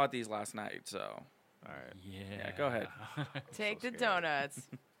just bought these last night, so All right. Yeah. go ahead. Take the scared. donuts.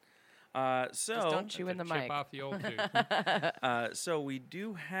 So Just don't chew in the Chip mic. off the old tooth. so we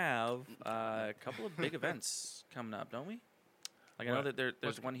do have a couple of big events coming up, don't we? Like I know What? that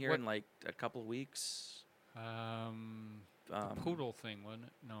there's What- one here what- in like a couple of weeks. The poodle thing, wasn't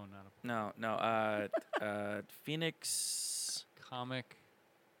it? No, not No. Phoenix. a comic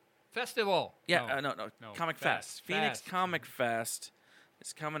festival. Yeah, No. no. Comic Fest. Phoenix Fest. Comic Fest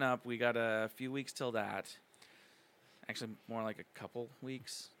is coming up. We got a few weeks till that. Actually, more like a couple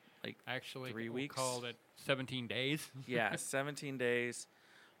weeks. Like Actually, 3 we weeks. called it 17 days. yeah, 17 days.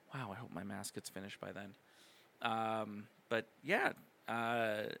 Wow, I hope my mask gets finished by then. But yeah,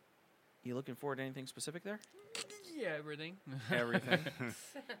 you looking forward to anything specific there? Yeah, everything. Everything.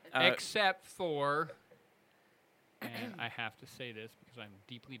 Except for, and I have to say this because I'm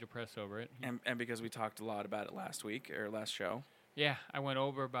deeply depressed over it. and because we talked a lot about it last week or last show. Yeah, I went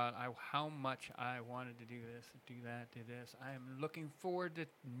over about how much I wanted to do this, do that, do this. I am looking forward to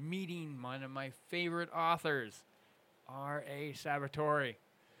meeting one of my favorite authors, R.A. Salvatore,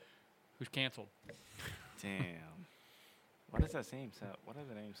 who's canceled. Damn. What does that name sound? What are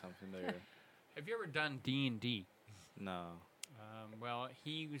the names sound familiar? Have you ever done D&D? No. Well,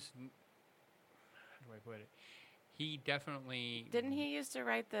 he was. How do I put it? He definitely. Didn't he used to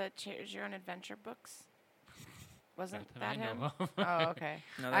write the Choose Your Own Adventure books? Wasn't Not that I him? know of. Oh, okay.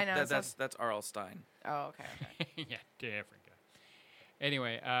 No, I know. that's R.L. Stein. Oh, okay. Okay. Yeah, different guy.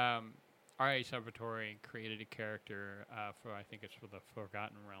 Anyway, R.A. Salvatore created a character for, I think it's for the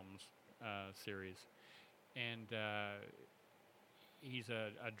Forgotten Realms series. And he's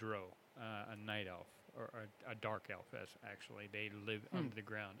a drow, a night elf, or a dark elf, actually. They live under the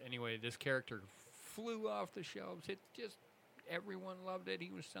ground. Anyway, this character flew off the shelves. It just, everyone loved it. He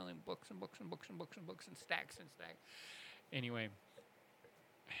was selling books and books and books and books and books and stacks and stacks. Anyway,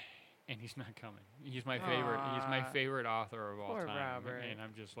 and he's not coming. He's my favorite. He's my Aw. favorite author of all Poor time. Robert. And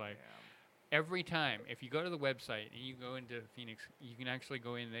I'm just like, every time, if you go to the website and you go into Phoenix, you can actually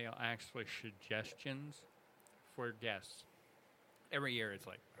go in. They'll actually suggestions for guests. Every year, it's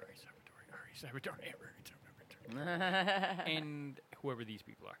like R.A. Salvatore, and whoever these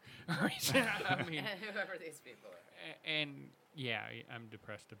people are. I mean, Whoever these people are. and yeah, I'm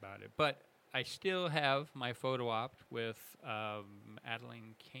depressed about it. But I still have my photo op with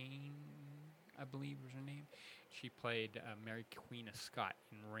Adeline Kane, I believe was her name. She played Mary Queen of Scots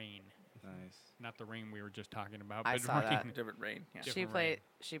in Rain. Nice. Not the Rain we were just talking about, I but saw that. Rain. Different rain. Yeah. Different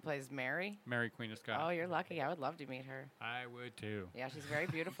She plays Mary. Mary Queen of Scots. Oh, you're lucky. I would love to meet her. I would too. Yeah, she's very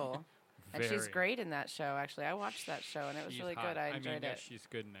beautiful. And she's Very. great in that show, actually. I watched that show, and it was She's really hot. good. I enjoyed mean, yeah, it. she's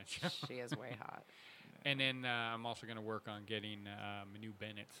good in that show. She is way hot. And then I'm also going to work on getting Manu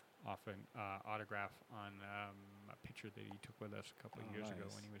Bennett's autograph on a picture that he took with us a couple of Oh, years ago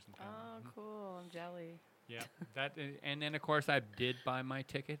nice. when he was in town. Oh, Mhm. cool. I'm jelly. Yeah, that and then of course I did buy my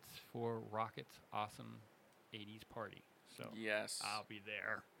tickets for Rocket's awesome 80s party, so Yes. I'll be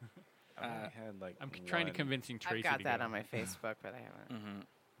there. I've only had like I'm trying to one. convincing Tracy. I've got to that go. on my Facebook, but I haven't. Mm-hmm. I'm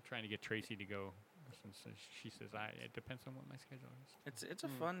trying to get Tracy to go since she says it depends on what my schedule is. It's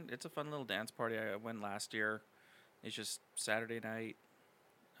a fun little dance party. I went last year. It's just Saturday night.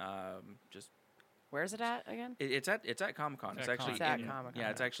 Just Where's it at again? it's at Comic-Con. It's It's at actually It's at in, Comic-Con. yeah,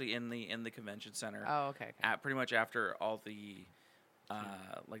 it's actually in the convention center. Oh, okay. okay. At pretty much after all the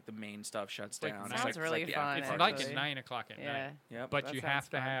like the main stuff shuts like down. Sounds it's really the fun, after It's party. like actually. at 9 o'clock at Yeah. night, Yep. but That you sounds have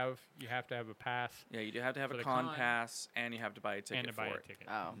to fun. have a pass Yeah, you do have to have For a the con con. pass, and you have to buy a ticket and to buy for a it. ticket.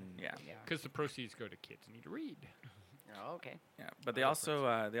 Oh. Yeah. Yeah. Because the proceeds go to kids who need to read. Oh, okay. Yeah, but they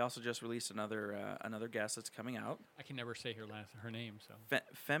also just released another guest that's coming out. I can never say her name, so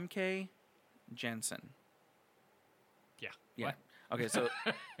Femke Jensen. yeah. Yeah. What? Okay,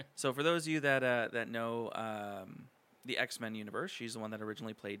 so for those of you that know the X-Men universe, she's the one that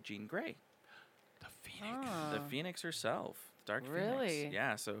originally played Jean Grey, The Phoenix. Oh. the Phoenix herself, Dark Really? Phoenix.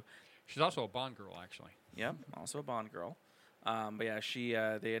 Yeah. So, She's also a Bond girl, actually. yep, also a Bond girl. But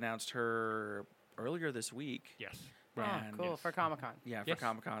yeah, they announced her earlier this week. Yes. Oh, And cool. For Comic Con. Yeah, Yes. for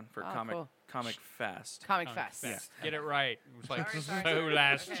Comic-Con, for Oh, Comic cool. Comic Fest. Comic Comic Fest. Fest. Get it right. It was like Sorry, so sorry.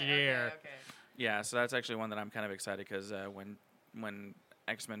 last Okay, year. Okay, okay. Yeah, so that's actually one that I'm kind of excited because when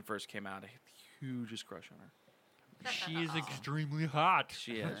X-Men first came out, I had the hugest crush on her. She is extremely hot.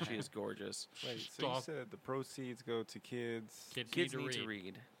 She is. She is gorgeous. Wait, so you Stop. said the proceeds go to kids? Kids need to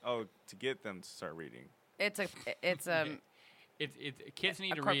read. Oh, to get them to start reading. It's a Kids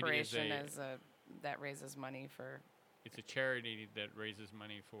Need a to Read is corporation a that raises money for. it's a charity that raises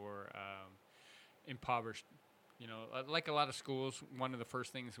money for impoverished. Like a lot of schools, one of the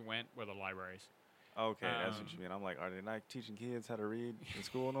first things went were the libraries. Okay, that's what you mean. I'm like, are they not teaching kids how to read in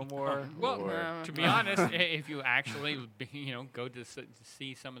school no more? Well, Or- to be honest, if you actually go to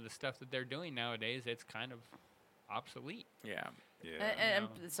see some of the stuff that they're doing nowadays, it's kind of obsolete. Yeah. yeah. And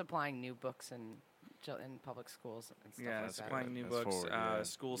No. supplying new books in public schools and stuff Yeah, like supplying new That's books, forward, yeah.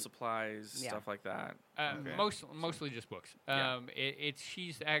 school supplies, Yeah. stuff like that. Okay. Mostly just books. Yeah.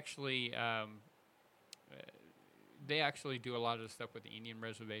 She's actually they actually do a lot of the stuff with the Indian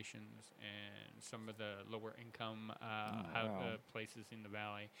reservations and some of the lower income wow. places in the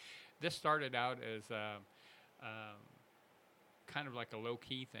valley. This started out as kind of like a low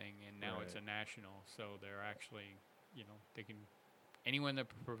key thing, and now it's a Right. national. So they're actually, they can anyone that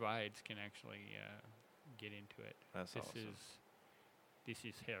provides can actually get into it. That's this awesome. this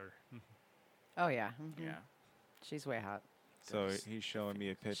is her. that. Oh yeah. Mhm. Yeah. She's way hot. So he's showing me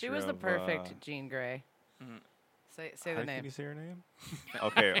a picture. She was the of, perfect Jean Grey. Mhm. Say How the can name. you say her name?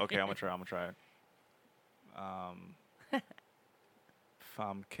 okay, I'm gonna try it.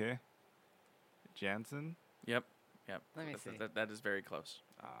 Famke Janssen. Yep. Let me That's- see. That is very close.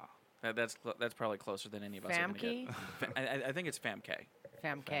 Ah, That's probably closer than any of us are gonna Famke? get. I think it's Famke.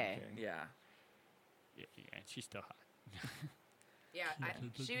 Famke. Famke. Yeah. Yeah, and she's still hot. Yeah,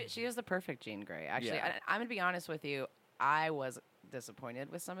 she is the perfect Jean Grey. Actually, Yeah. I'm gonna be honest with you. I was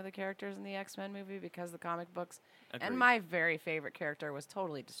disappointed with some of the characters in the X-Men movie because of the comic books, Agreed. and my very favorite character was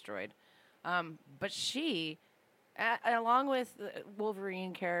totally destroyed. But she, along with the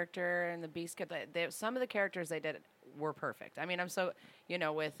Wolverine character and the Beast, some of the characters they did were perfect. I mean, I'm so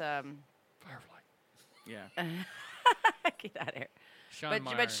with Firefly. Yeah. get out of here. Sean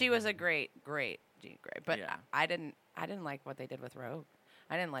Meyer. But she was a great Jean Grey. But Yeah. I didn't like what they did with Rogue.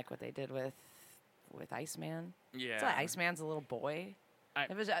 I didn't like what they did with Iceman. Yeah. So Iceman's a little boy. I-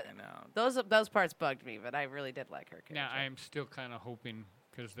 It was, I know. those parts bugged me, but I really did like her character. Now I am still kind of hoping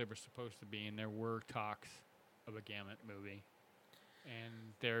because they were supposed to be, and there were talks of a Gambit movie,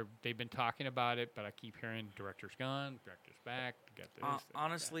 and they've been talking about it, but I keep hearing director's gone, director's back. Got this. got that.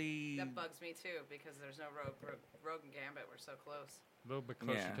 Honestly, that bugs me too because there's no Rogue and Gambit. We're so close. a little bit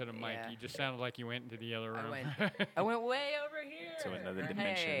closer Yeah. to the mic. Yeah. You just sounded like you went into the other room. I went way over here To another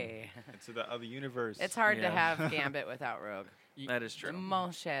dimension. Hey. into the other universe. It's hard to Yeah. have Gambit without Rogue. that is true. Mon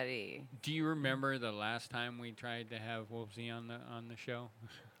chéri. Do you remember the last time we tried to have Wolvesy on the show?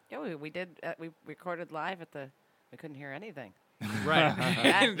 Yeah, we did. We recorded live we couldn't hear anything. Right.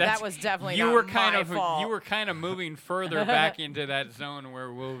 That was definitely you not were kind my of fault. you were kind of moving further back into that zone where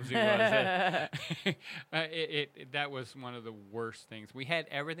Wolvesy was. That was one of the worst things. We had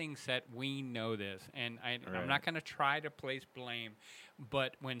everything set. We know this, and I'm Right. not going to try to place blame,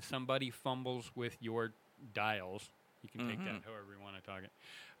 but when somebody fumbles with your dials, you can take that however you want to talk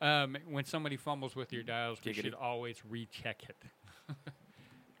it. When somebody fumbles with your dials, we Giggity. should always recheck it.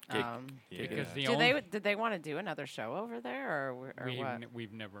 Yeah. Because the Did they want to do another show over there or what?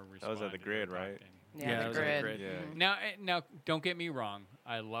 we've never responded. That was at the or Grid, talked right? to any- Yeah, the that was on the grid. grid. Yeah. Now, don't get me wrong.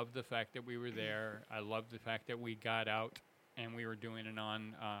 I love the fact that we were there. I love the fact that we got out and we were doing an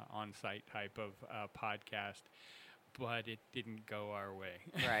on-site type of podcast, but it didn't go our way.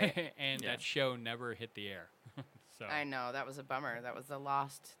 Right. And Yeah. that show never hit the air. So I know that was a bummer. That was the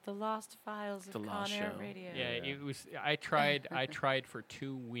lost files of The Con lost Air show. Radio. yeah, it was. I tried for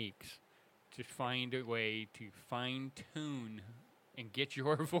 2 weeks to find a way to fine-tune and get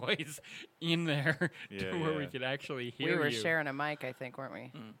your voice in there Yeah, to where we yeah. could actually hear We were you. sharing a mic, I think, weren't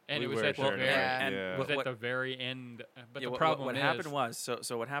we? And We it was were at the sharing very, a mic, Yeah. yeah. was at What- the very end. But Yeah, the problem what is, happened was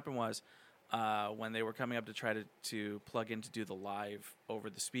so what happened was when they were coming up to try to plug in to do the live over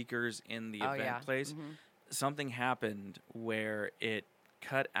the speakers in the Oh, event yeah. place, something happened where it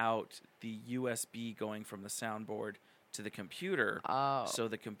cut out the USB going from the soundboard to the computer. Oh. So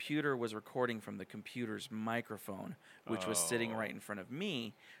the computer was recording from the computer's microphone, which was sitting right in front of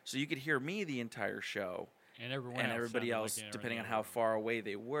me. So you could hear me the entire show, and everyone and else everybody sounded else, like in depending on every how other far away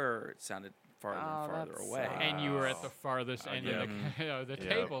they were, it sounded farther Oh, and farther that away. sucks. room. And you were at the farthest end yeah. of the Yeah.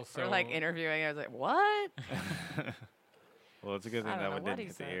 table. So We're like interviewing. I was like, what? Well, it's a good I thing don't that know one what didn't he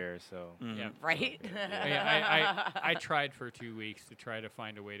hit the said. air. So yeah. Right? I tried for 2 weeks to try to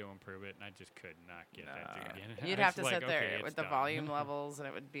find a way to improve it, and I just could not get that to again. You'd I have was to like, sit there okay, it's with the done. volume levels, and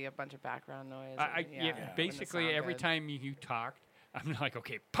it would be a bunch of background noise. Yeah, and it wouldn't basically sound every good. time you talked, I'm like,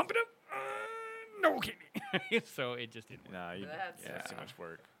 okay, pump it up. no kidding. So it just didn't work. Nah, That's it's too much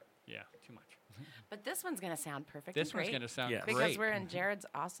work. Yeah, too much. But this one's gonna sound perfect. This and one's great going to sound Yes. great. because we're in Jared's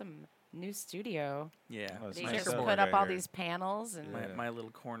awesome new studio. Yeah. Oh, it's They nice just setup put up right all here. these panels, and Yeah. My little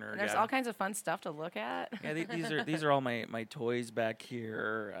corner. and there's yeah. all kinds of fun stuff to look at. Yeah, these are all my toys back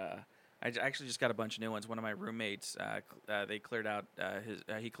here. Actually just got a bunch of new ones. One of my roommates, they cleared out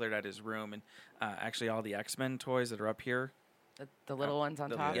he cleared out his room, and actually all the X-Men toys that are up here. The little ones on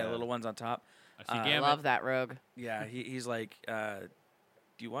top. Yeah, the little ones on top. I see I Gambit. love that Rogue. Yeah, he's like,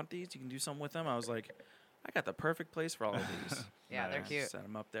 do you want these? You can do something with them. I was like, I got the perfect place for all of these. Yeah, they're Nice. cute. Set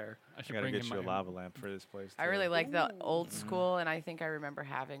them up there. I I should gotta bring get in you a my lava lamp for this place. I too. really like the old school, and I think I remember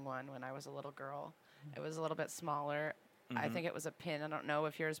having one when I was a little girl. It was a little bit smaller. I think it was a pin. I don't know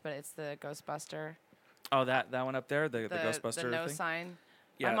if yours, but it's the Ghostbuster. Oh, that one up there, the Ghostbuster The no thing. sign.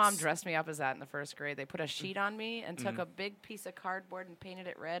 Yeah, My mom it's- dressed me up as that in the first grade. They put a sheet on me and took a big piece of cardboard and painted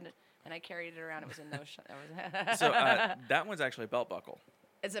it red, and I carried it around. It was a no shine. So that one's actually a belt buckle.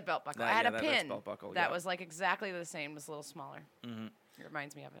 It's a belt buckle. That- I had yeah, a that's pin belt buckle, that yeah. was like exactly the same, just a little smaller. Mm-hmm. It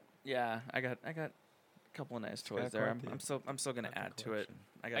reminds me of it. Yeah, I got a couple of nice toys got there. quite I'm still gonna quite the add to it. collection.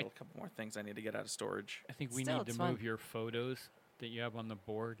 I got I- a couple more things I need to get out of storage. I think we Still, need to it's move fun. your photos that you have on the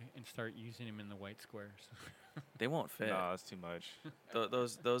board and start using them in the white squares. They won't fit. No, that's too much.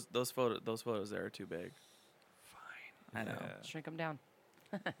 Those photos there are too big. Fine. I know. Yeah. Shrink them down.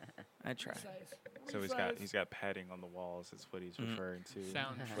 I try. So he's got padding on the walls. That's what he's referring to.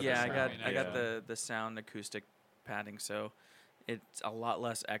 Sound for the Yeah, sound. I got Yeah. the sound acoustic padding, so it's a lot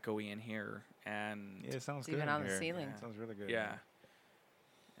less echoey in here. And Yeah, it sounds It's good. even in on the here. ceiling. It sounds really good. yeah.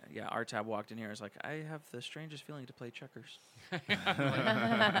 Yeah, R-Tab walked in here and was like, I have the strangest feeling to play checkers.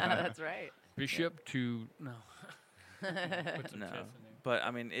 That's right. Bishop to no. Put some No. chess in there. But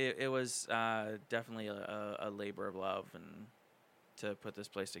I mean, it was definitely a labor of love and to put this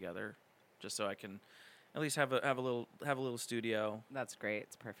place together, just so I can at least have a little studio. That's great.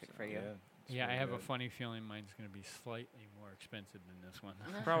 It's perfect for you. Yeah, it's Yeah, I really have a good. funny feeling mine's going to be slightly more expensive than this one.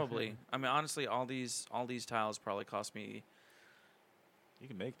 Probably. I mean, honestly, all these tiles probably cost me. You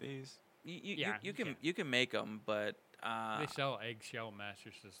can make these. Yeah, You you can make them, but They sell eggshell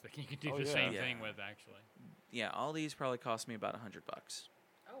mattresses that you can do Oh, the yeah. same Yeah. thing with, actually. yeah, all these probably cost me about $100.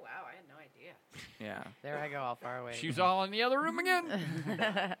 Oh wow, I had no idea. Yeah. There I go, all far away. She's all in the other room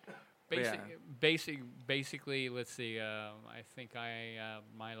again. Yeah. Basically, let's see. I think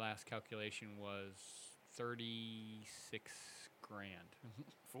my last calculation was 36 grand.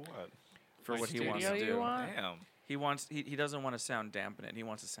 For what? For My what he wants to studio do. you want? Damn. He doesn't want to sound dampen it. He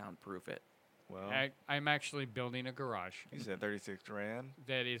wants to soundproof it. Well, I'm actually building a garage you said 36 grand.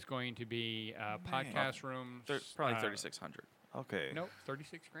 that is going to be a podcast room. Probably 3,600. Okay. Nope,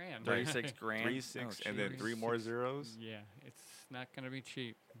 36 grand. 36 grand. 36 Oh, and then jeez. 3 more zeros. Yeah, it's not going to be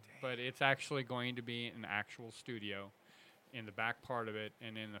cheap, but it's actually going to be an actual studio. In the back part of it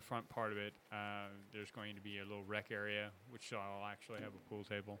and in the front part of it, there's going to be a little rec area, which I'll actually have a pool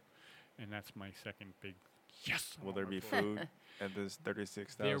table, and that's my second big yes. I Will want there my be pool. food at this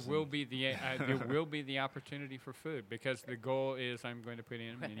 36,000? There will be there will be the opportunity for food because the goal is I'm going to put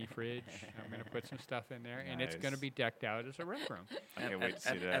in a mini fridge. I'm going to put some stuff in there, and it's going to Nice. be decked out as a rec room. I can't wait to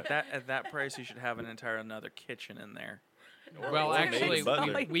see At that. that price, you should have an entire another kitchen in there. Well, Or a actually, maid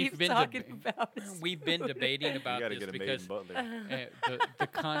butler. All I we've keep been talking about is we've been debating You about got to this get a maid because and butler. the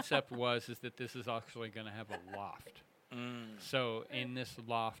concept is that this is actually going to have a loft. So in this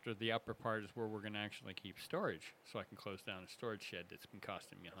loft or the upper part is where we're going to actually keep storage. So I can close down a storage shed that's been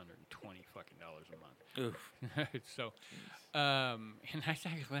costing me $120 fucking a month. Oof. So, and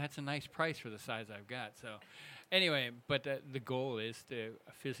that's a nice price for the size I've got. So, anyway, but the goal is to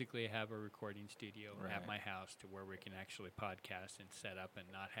physically have a recording studio at Right. my house to where we can actually podcast and set up and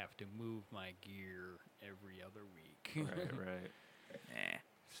not have to move my gear every other week. Right, right. Eh.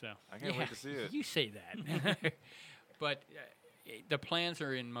 So I can't wait to see it. You say that, but the plans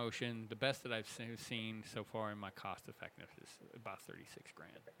are in motion. The best that I've seen so far in my cost effectiveness is about 36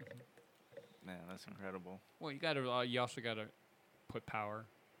 grand. Man, that's incredible. Well, you also got to put power,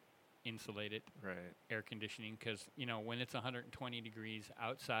 insulate it, Right. air conditioning, because when it's 120 degrees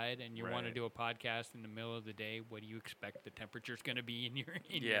outside and you want to Right. do a podcast in the middle of the day, what do you expect the temperature's going to be in your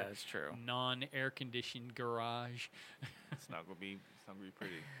Yeah, it's true. non-air conditioned garage? It's not gonna be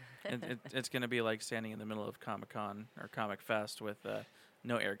pretty. It's going to be like standing in the middle of Comic-Con or Comic Fest with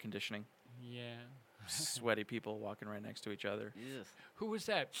no air conditioning. Yeah. Sweaty people walking right next to each other. Who was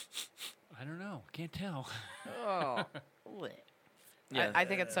that? I don't know. Can't tell. Oh. Yeah. I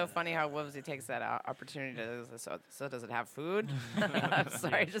think it's so funny how Woolsey takes that opportunity to so does it have food? I'm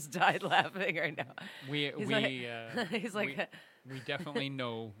sorry, I just died laughing right now. We He's like, he's like, We definitely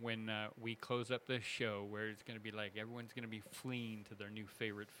know when we close up this show where it's going to be like everyone's going to be fleeing to their new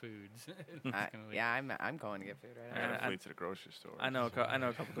favorite foods. It's gonna be- Yeah, I'm going to get food right I now. gotta flee to the grocery store. I know I know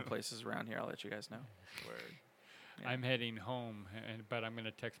a couple of places around here. I'll let you guys know. Word. Yeah. I'm heading home, but I'm going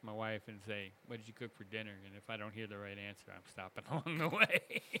to text my wife and say, "What did you cook for dinner?" And if I don't hear the right answer, I'm stopping along the way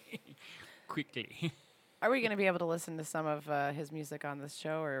quickly. Are we going to be able to listen to some of his music on this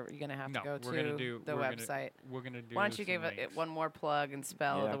show, or are you going to have No, to go we're gonna to do- the we're gonna- website? We're going to do. Why don't you give some it links. one more plug and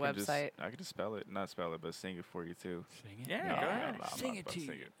spell Yeah, the I could website? I could just spell it, not spell it, but sing it for you too. Sing it. Yeah, No, go no, ahead. no, I'm Sing not it about to sing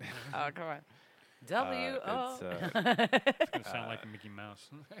you. it. Oh, come on. W O. It's going to sound like Mickey Mouse.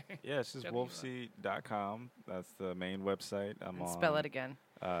 Yeah, it's just wolfseed.com. That's the main website. I'm on. Spell it again.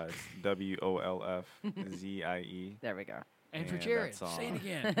 It's WOLFZIE. There we go. And for And Jared, that's say it on-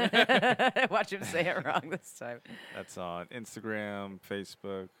 again. Watch him say it wrong this time. That's on Instagram,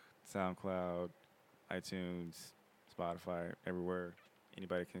 Facebook, SoundCloud, iTunes, Spotify, everywhere.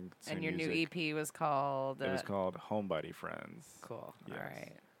 Anybody can sing And your music. new EP was called. It was called Homebody Friends. Cool. Yes. All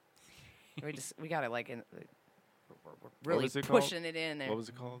right. We got it like in. We're What really was it called? pushing it in there. What was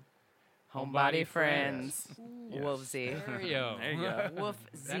it called? Homebody Friends. Yes. Wolfsy. There you go. There you go. Wolf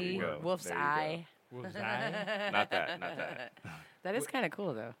There you Z. go. Wolf's There you go. Eye. Wolf's Eye. Not that. Not that. That is kind of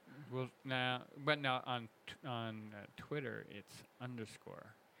cool though. Well, now on Twitter it's underscore.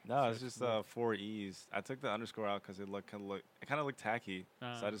 No, So it's it's just Wolf. 4 E's. I took the underscore out because it kind of looked tacky. So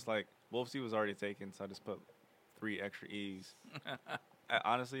I Uh. just Wolfsy was already taken, so I just put 3 extra E's.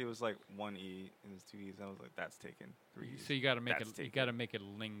 Honestly, it was like 1 E and it's 2 E's. And I was like, that's taken. 3 E's. So you got to make That's it. You taken. got to make it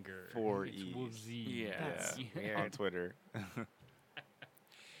linger. 4 It's E's. Wolfsy. Yeah. That's Yeah, weird. on Twitter.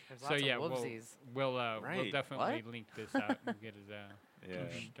 There's So lots yeah, of we'll Wolfsies. we'll Right. definitely link this out and get it. Yeah.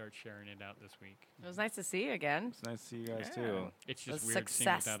 Start sharing it out this week. It was nice to see you again. It's nice to see you guys Yeah. too. It's It was just weird seeing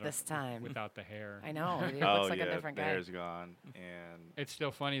success without this time. without the hair. I know. It Oh looks like yeah, a different the guy. hair's gone, and It's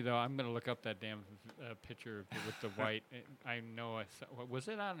still funny though. I'm gonna look up that damn picture with the white. I know. Was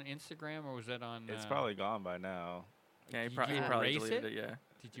it on Instagram or was it on? it's probably gone by now Yeah, Did he you probably erase deleted it? it. Yeah.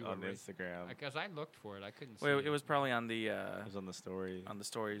 Did you on erase? Instagram. Because I looked for it, I couldn't see Well, it. it was probably on the It was on the story.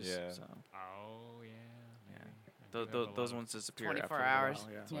 stories. Yeah. So Oh yeah. Yeah. maybe. I do have a lot those of- ones disappear 24 after a hours.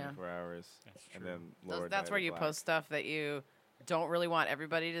 while, yeah. Yeah. 24 hours. That's And true. then Laura That's died where of you black. post stuff that you don't really want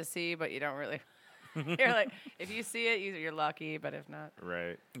everybody to see, but you don't really. You're like, if you see it, you're lucky, but if not,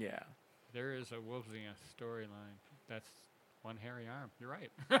 Right. Yeah. There is a Wolfsy storyline. That's one hairy arm. You're right.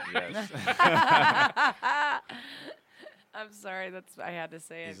 Yes. I'm sorry. I had to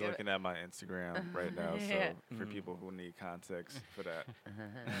say He's it. looking at my Instagram right now, so Yeah. for people who need context for that.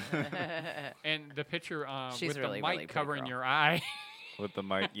 And the picture She's with really, the mic really pretty covering girl. your eye. With the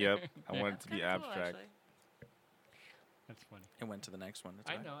mic, yep. I want it to be Kinda cool, abstract. actually. That's funny. It went to the next one. That's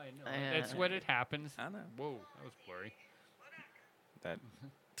I right. know. Yeah. That's what it happens. I know. Whoa, that was blurry. That.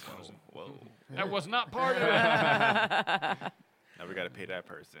 Whoa. That was not part of it. Now we got to pay that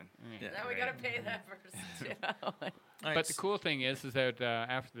person. Yeah. Now we gotta pay that person too. All right, But the cool thing is that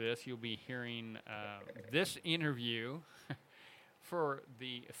after this, you'll be hearing this interview for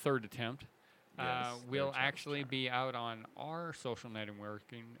the third attempt. Yes, Will third time, actually be out on our social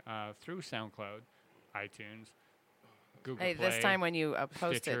networking through SoundCloud, iTunes, Google Hey, Play. this time when you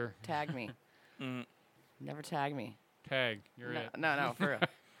post Stitcher. it, tag me. Mm. Never tag me. Tag, you're No, it. no, for real.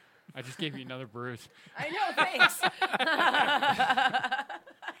 I just gave you another bruise. I know. Thanks.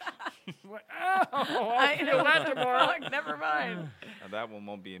 I know that tomorrow. Never mind. Now that one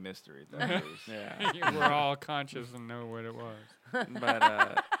won't be a mystery. That is. Yeah. We're all conscious and know what it was.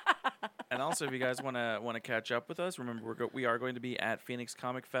 But and also, if you guys want to catch up with us, remember we are going to be at Phoenix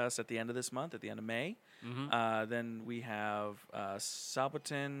Comic Fest at the end of this month, at the end of May. Mm-hmm. Then we have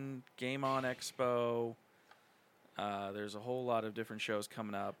Sabaton Game On Expo. There's a whole lot of different shows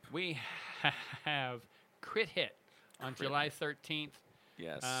coming up. We have Crit Hit on July 13th.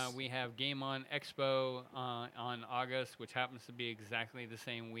 Yes. We have Game On Expo on August, which happens to be exactly the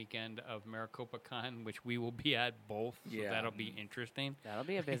same weekend of Maricopa Con, which we will be at both. So Yeah. that'll be interesting. That'll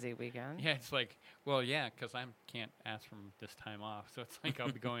be a busy weekend. Yeah, it's like, well, yeah, because I can't ask for this time off. So it's like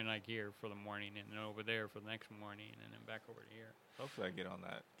I'll be going like here for the morning and then over there for the next morning and then back over to here. Hopefully, I get on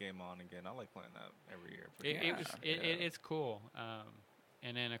that game on again. I like playing that every year. But It's cool.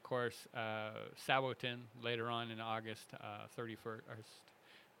 And then, of course, Sabotin later on in August, 31st,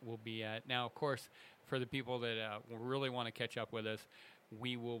 will be at. Now, of course, for the people that really want to catch up with us,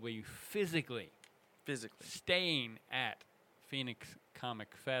 we will be physically staying at Phoenix Comic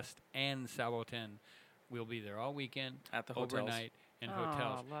Fest and Sabotin. We'll be there all weekend, At the hotels. overnight in Aw,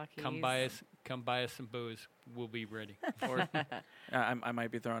 hotels. Come luckies. by us some booze. We'll be ready. Or I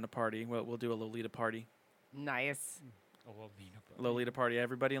might be throwing a party. We'll do a Lolita party. Nice. Lolita party.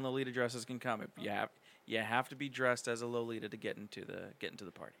 Everybody in Lolita dresses can come. You have to be dressed as a Lolita to get into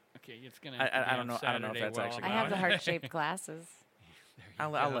the party. Okay, it's gonna. I don't know if that's actually I have the heart-shaped glasses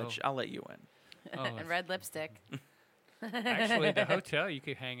I'll let you in. and red lipstick. Actually, the hotel, you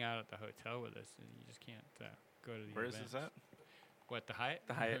could hang out at the hotel with us, and you just can't go to the Where is events. this at? What, the Hyatt?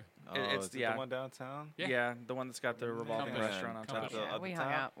 The Hyatt. Oh, it's is it the one downtown? Yeah. the one that's got the revolving Compass. restaurant on top. Compass. Yeah, at we the hung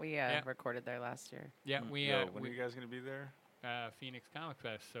top? out. We recorded there last year. Yeah, we Yo, when are you guys gonna be there? Phoenix Comic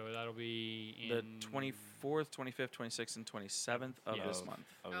Fest, so that'll be The in 24th, 25th, 26th, and 27th of Yeah. this month.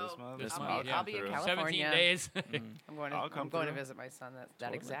 Of Oh, this month? This I'll month, be, yeah. I'll be in California. 17 days. I'm going to, I'll I'm come going to through. visit my son that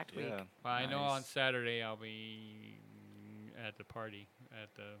Totally. exact week. Yeah. Well, I know on Nice. Saturday I'll be at the party,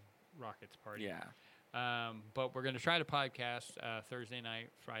 at the Rockets party. Yeah. But we're going to try to podcast Thursday night,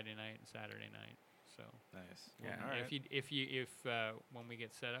 Friday night, and Saturday night. So Nice. Yeah. All right. if when we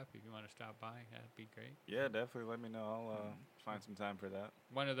get set up, if you want to stop by, that'd be great. Yeah, definitely let me know. I'll find some time for that.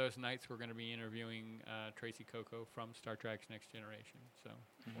 One of those nights we're going to be interviewing Tracy Coco from Star Trek's Next Generation. So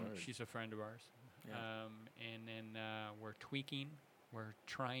Word. she's a friend of ours. Yeah. And then we're tweaking. We're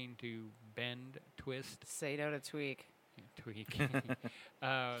trying to bend, twist, Say no to tweak.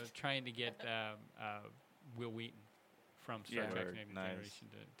 trying to get Will Wheaton from Star Yeah. Trek Word. Next Nice. Generation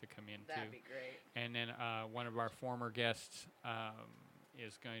to come in That'd too. be great. And then one of our former guests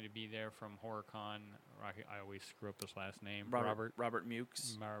is going to be there from HorrorCon. I always screw up his last name. Robert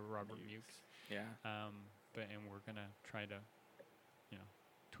Mukes. Robert Mukes. Yeah. And we're gonna try to,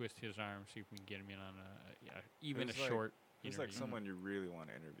 twist his arm, see if we can get him in on even It's a like- short Who's interview. like someone you really want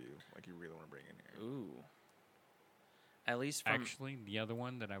to interview, like you really want to bring in here? Ooh. At least from Actually, the other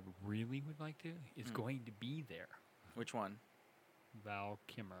one that I really would like to is going to be there. which one? Val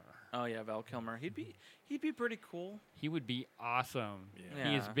Kilmer. Oh yeah, Val Kilmer. He'd be pretty cool. He would be awesome. Yeah.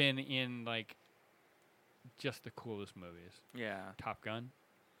 He has Yeah. been in just the coolest movies. Yeah. Top Gun,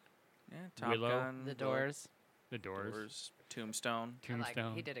 Yeah. Top Willow. Gun. The Doors. The Doors, Tombstone.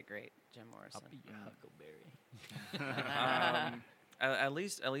 Tombstone. He did a great Jim Morrison. I'll be your Huckleberry. At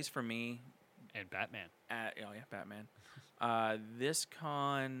least for me, And Batman. Batman. This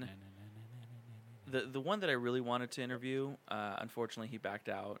con, the one that I really wanted to interview, unfortunately he backed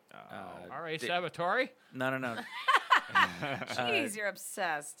out. All right, Da- Salvatore. No. Jeez, you're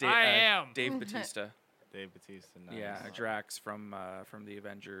obsessed. I am. Dave Bautista. Dave Bautista. Nice. Yeah, Drax from the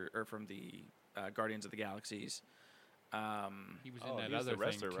Avenger or from the Guardians of the Galaxies. He was Oh, in that he was other the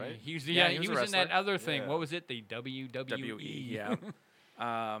wrestler, thing, right? too. He was, Yeah, he he was was a in that wrestler. other thing. Yeah. What was it? The WWE. WE, yeah.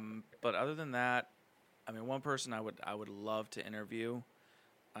 But other than that, I mean, one person I would love to interview,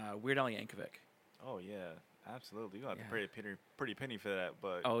 Weird Al Yankovic. Oh yeah, absolutely. You got Yeah. to pay a pretty penny for that,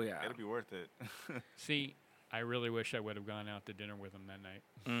 but Oh, yeah. it'll be worth it. See, I really wish I would have gone out to dinner with him that night.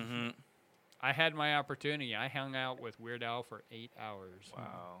 Mm-hmm. I had my opportunity. I hung out with Weird Al for 8 hours.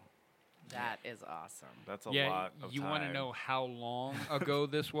 Wow, That is awesome. that's a Yeah, lot of you time. want to know how long ago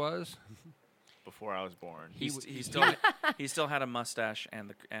this was? Before I was born. He still had a mustache and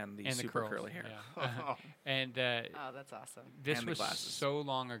the And the super curls, curly hair. yeah. And Oh, that's awesome. this And the was glasses. so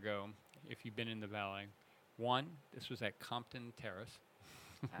long ago, if you've been in the Valley. One, this was at Compton Terrace.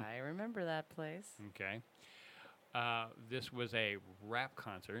 I remember that place. Okay. This was a rap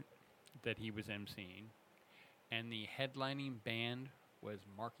concert that he was emceeing, and the headlining band was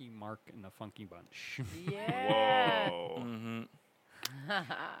Marky Mark and the Funky Bunch. Yeah. Whoa. Mm-hmm.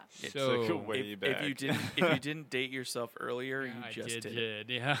 It So took way back. If you didn't date yourself earlier, you I just did. did,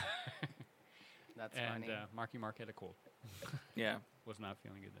 yeah. That's And funny. Marky Mark had a cold. Yeah. Was not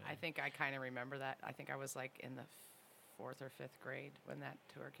feeling good that I day. think I kind of remember that. I think I was like in the 4th or 5th grade when that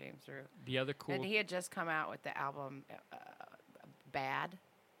tour came through. The other cool. And he had just come out with the album Bad.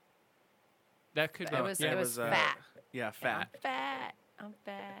 that could be. It was, yeah, it it was was, fat. Yeah, fat. I'm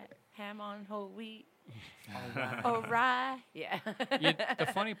fat. Ham on whole wheat. All right. Yeah. The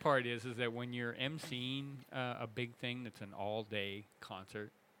funny part is that when you're emceeing a big thing that's an all-day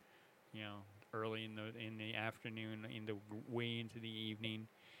concert, early in the afternoon, way into the evening,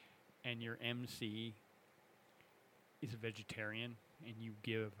 and your MC is a vegetarian, and you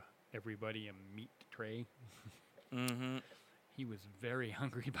give everybody a meat tray. Mm-hmm. He was very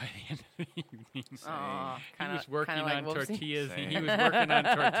hungry by the end of the evening. Aw, He kinda- was working kinda like on Wolfsie. tortillas. Same. He was working on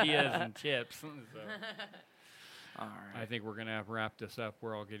tortillas and chips. So All I right. think we're gonna have to wrap this up.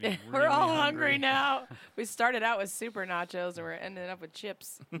 We're all getting We're really all hungry now. We started out with super nachos and we're ending up with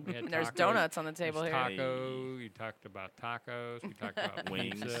chips. We had And there's tacos. donuts on the There's table here. taco. You talked about tacos. We talked about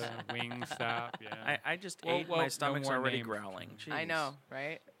Wings. pizza, Wingstop. Yeah. I just Well, ate. well, My no stomach's more already names. growling. I Jeez. know,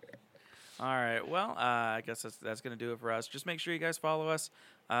 right? All right. Well, I guess that's going to do it for us. Just make sure you guys follow us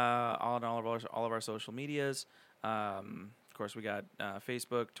on all of our social medias. Of course, we got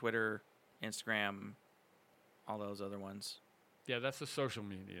Facebook, Twitter, Instagram, all those other ones. Yeah, that's the social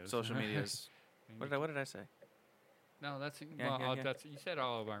media. Social medias. What did I say? No, that's Yeah, yeah. that's you said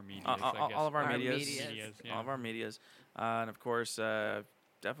all of our medias. all, I guess. all of our Our medias. medias. Yeah. All of our medias. And of course,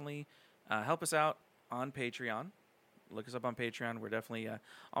 definitely help us out on Patreon. Look us up on Patreon. We're definitely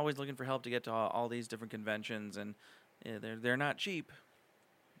always looking for help to get to all these different conventions, and they're not cheap,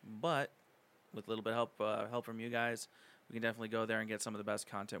 but with a little bit of help from you guys, we can definitely go there and get some of the best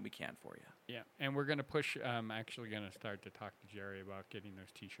content we can for you. Yeah, and we're gonna push. Actually, gonna start to talk to Jerry about getting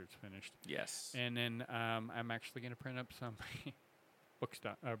those T-shirts finished. Yes. And then I'm actually gonna print up some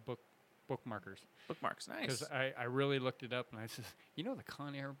bookmarkers. Bookmarks, nice. Because I really looked it up and I says, the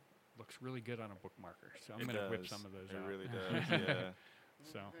Con Air looks really good on a bookmarker, so I'm gonna whip some of those out. It really does, yeah.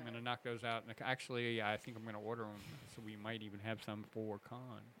 So I'm gonna knock those out, and actually I think I'm gonna order them, so we might even have some for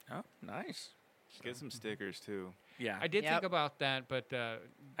Con. Oh, nice. Get some stickers, too. Yeah. I did think about that, but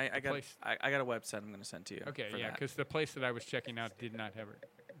I got a website I'm going to send to you. okay, for yeah, that. because the place that I was checking out did not have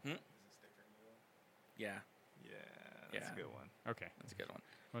it. Yeah, Yeah, that's Yeah. a good one. Okay, that's a good one.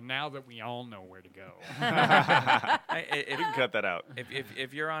 well now that we all know where to go, If You can cut that out.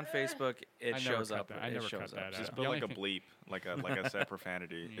 if you're on Facebook, it I never shows cut up. that. I it never shows cut up. that So- out. Just The put only like a thing- bleep, like a set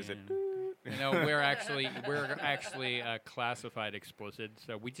profanity. Is it? we're actually classified explicit,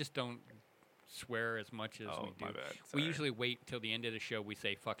 so we just don't swear as much as Oh, we do. my bad. We Sorry. usually wait till the end of the show. We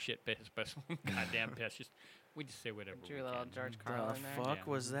say fuck, shit, piss, goddamn piss. We just say whatever. Drew we a little can. George The Carlin there. fuck Yeah.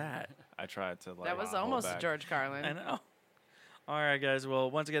 was that? I tried to like. That was hold almost back. George Carlin. I know. All right, guys.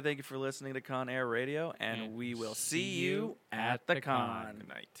 Well, once again, thank you for listening to Con Air Radio, and And we will see you at the con. Good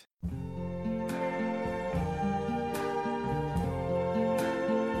night.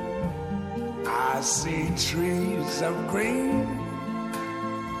 I see trees of green,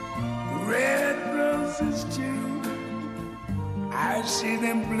 red roses too. I see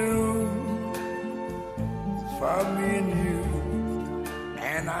them bloom for me and you.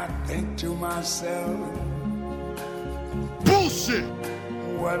 And I think to myself, bullshit!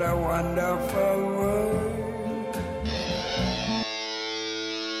 What a wonderful world.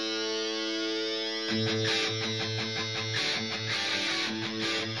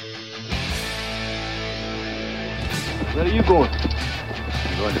 Where are you going?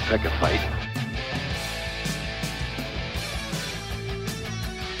 I'm going to pick a fight.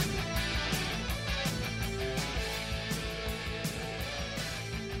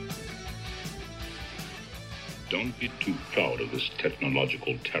 Don't be too proud of this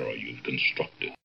technological terror you've constructed.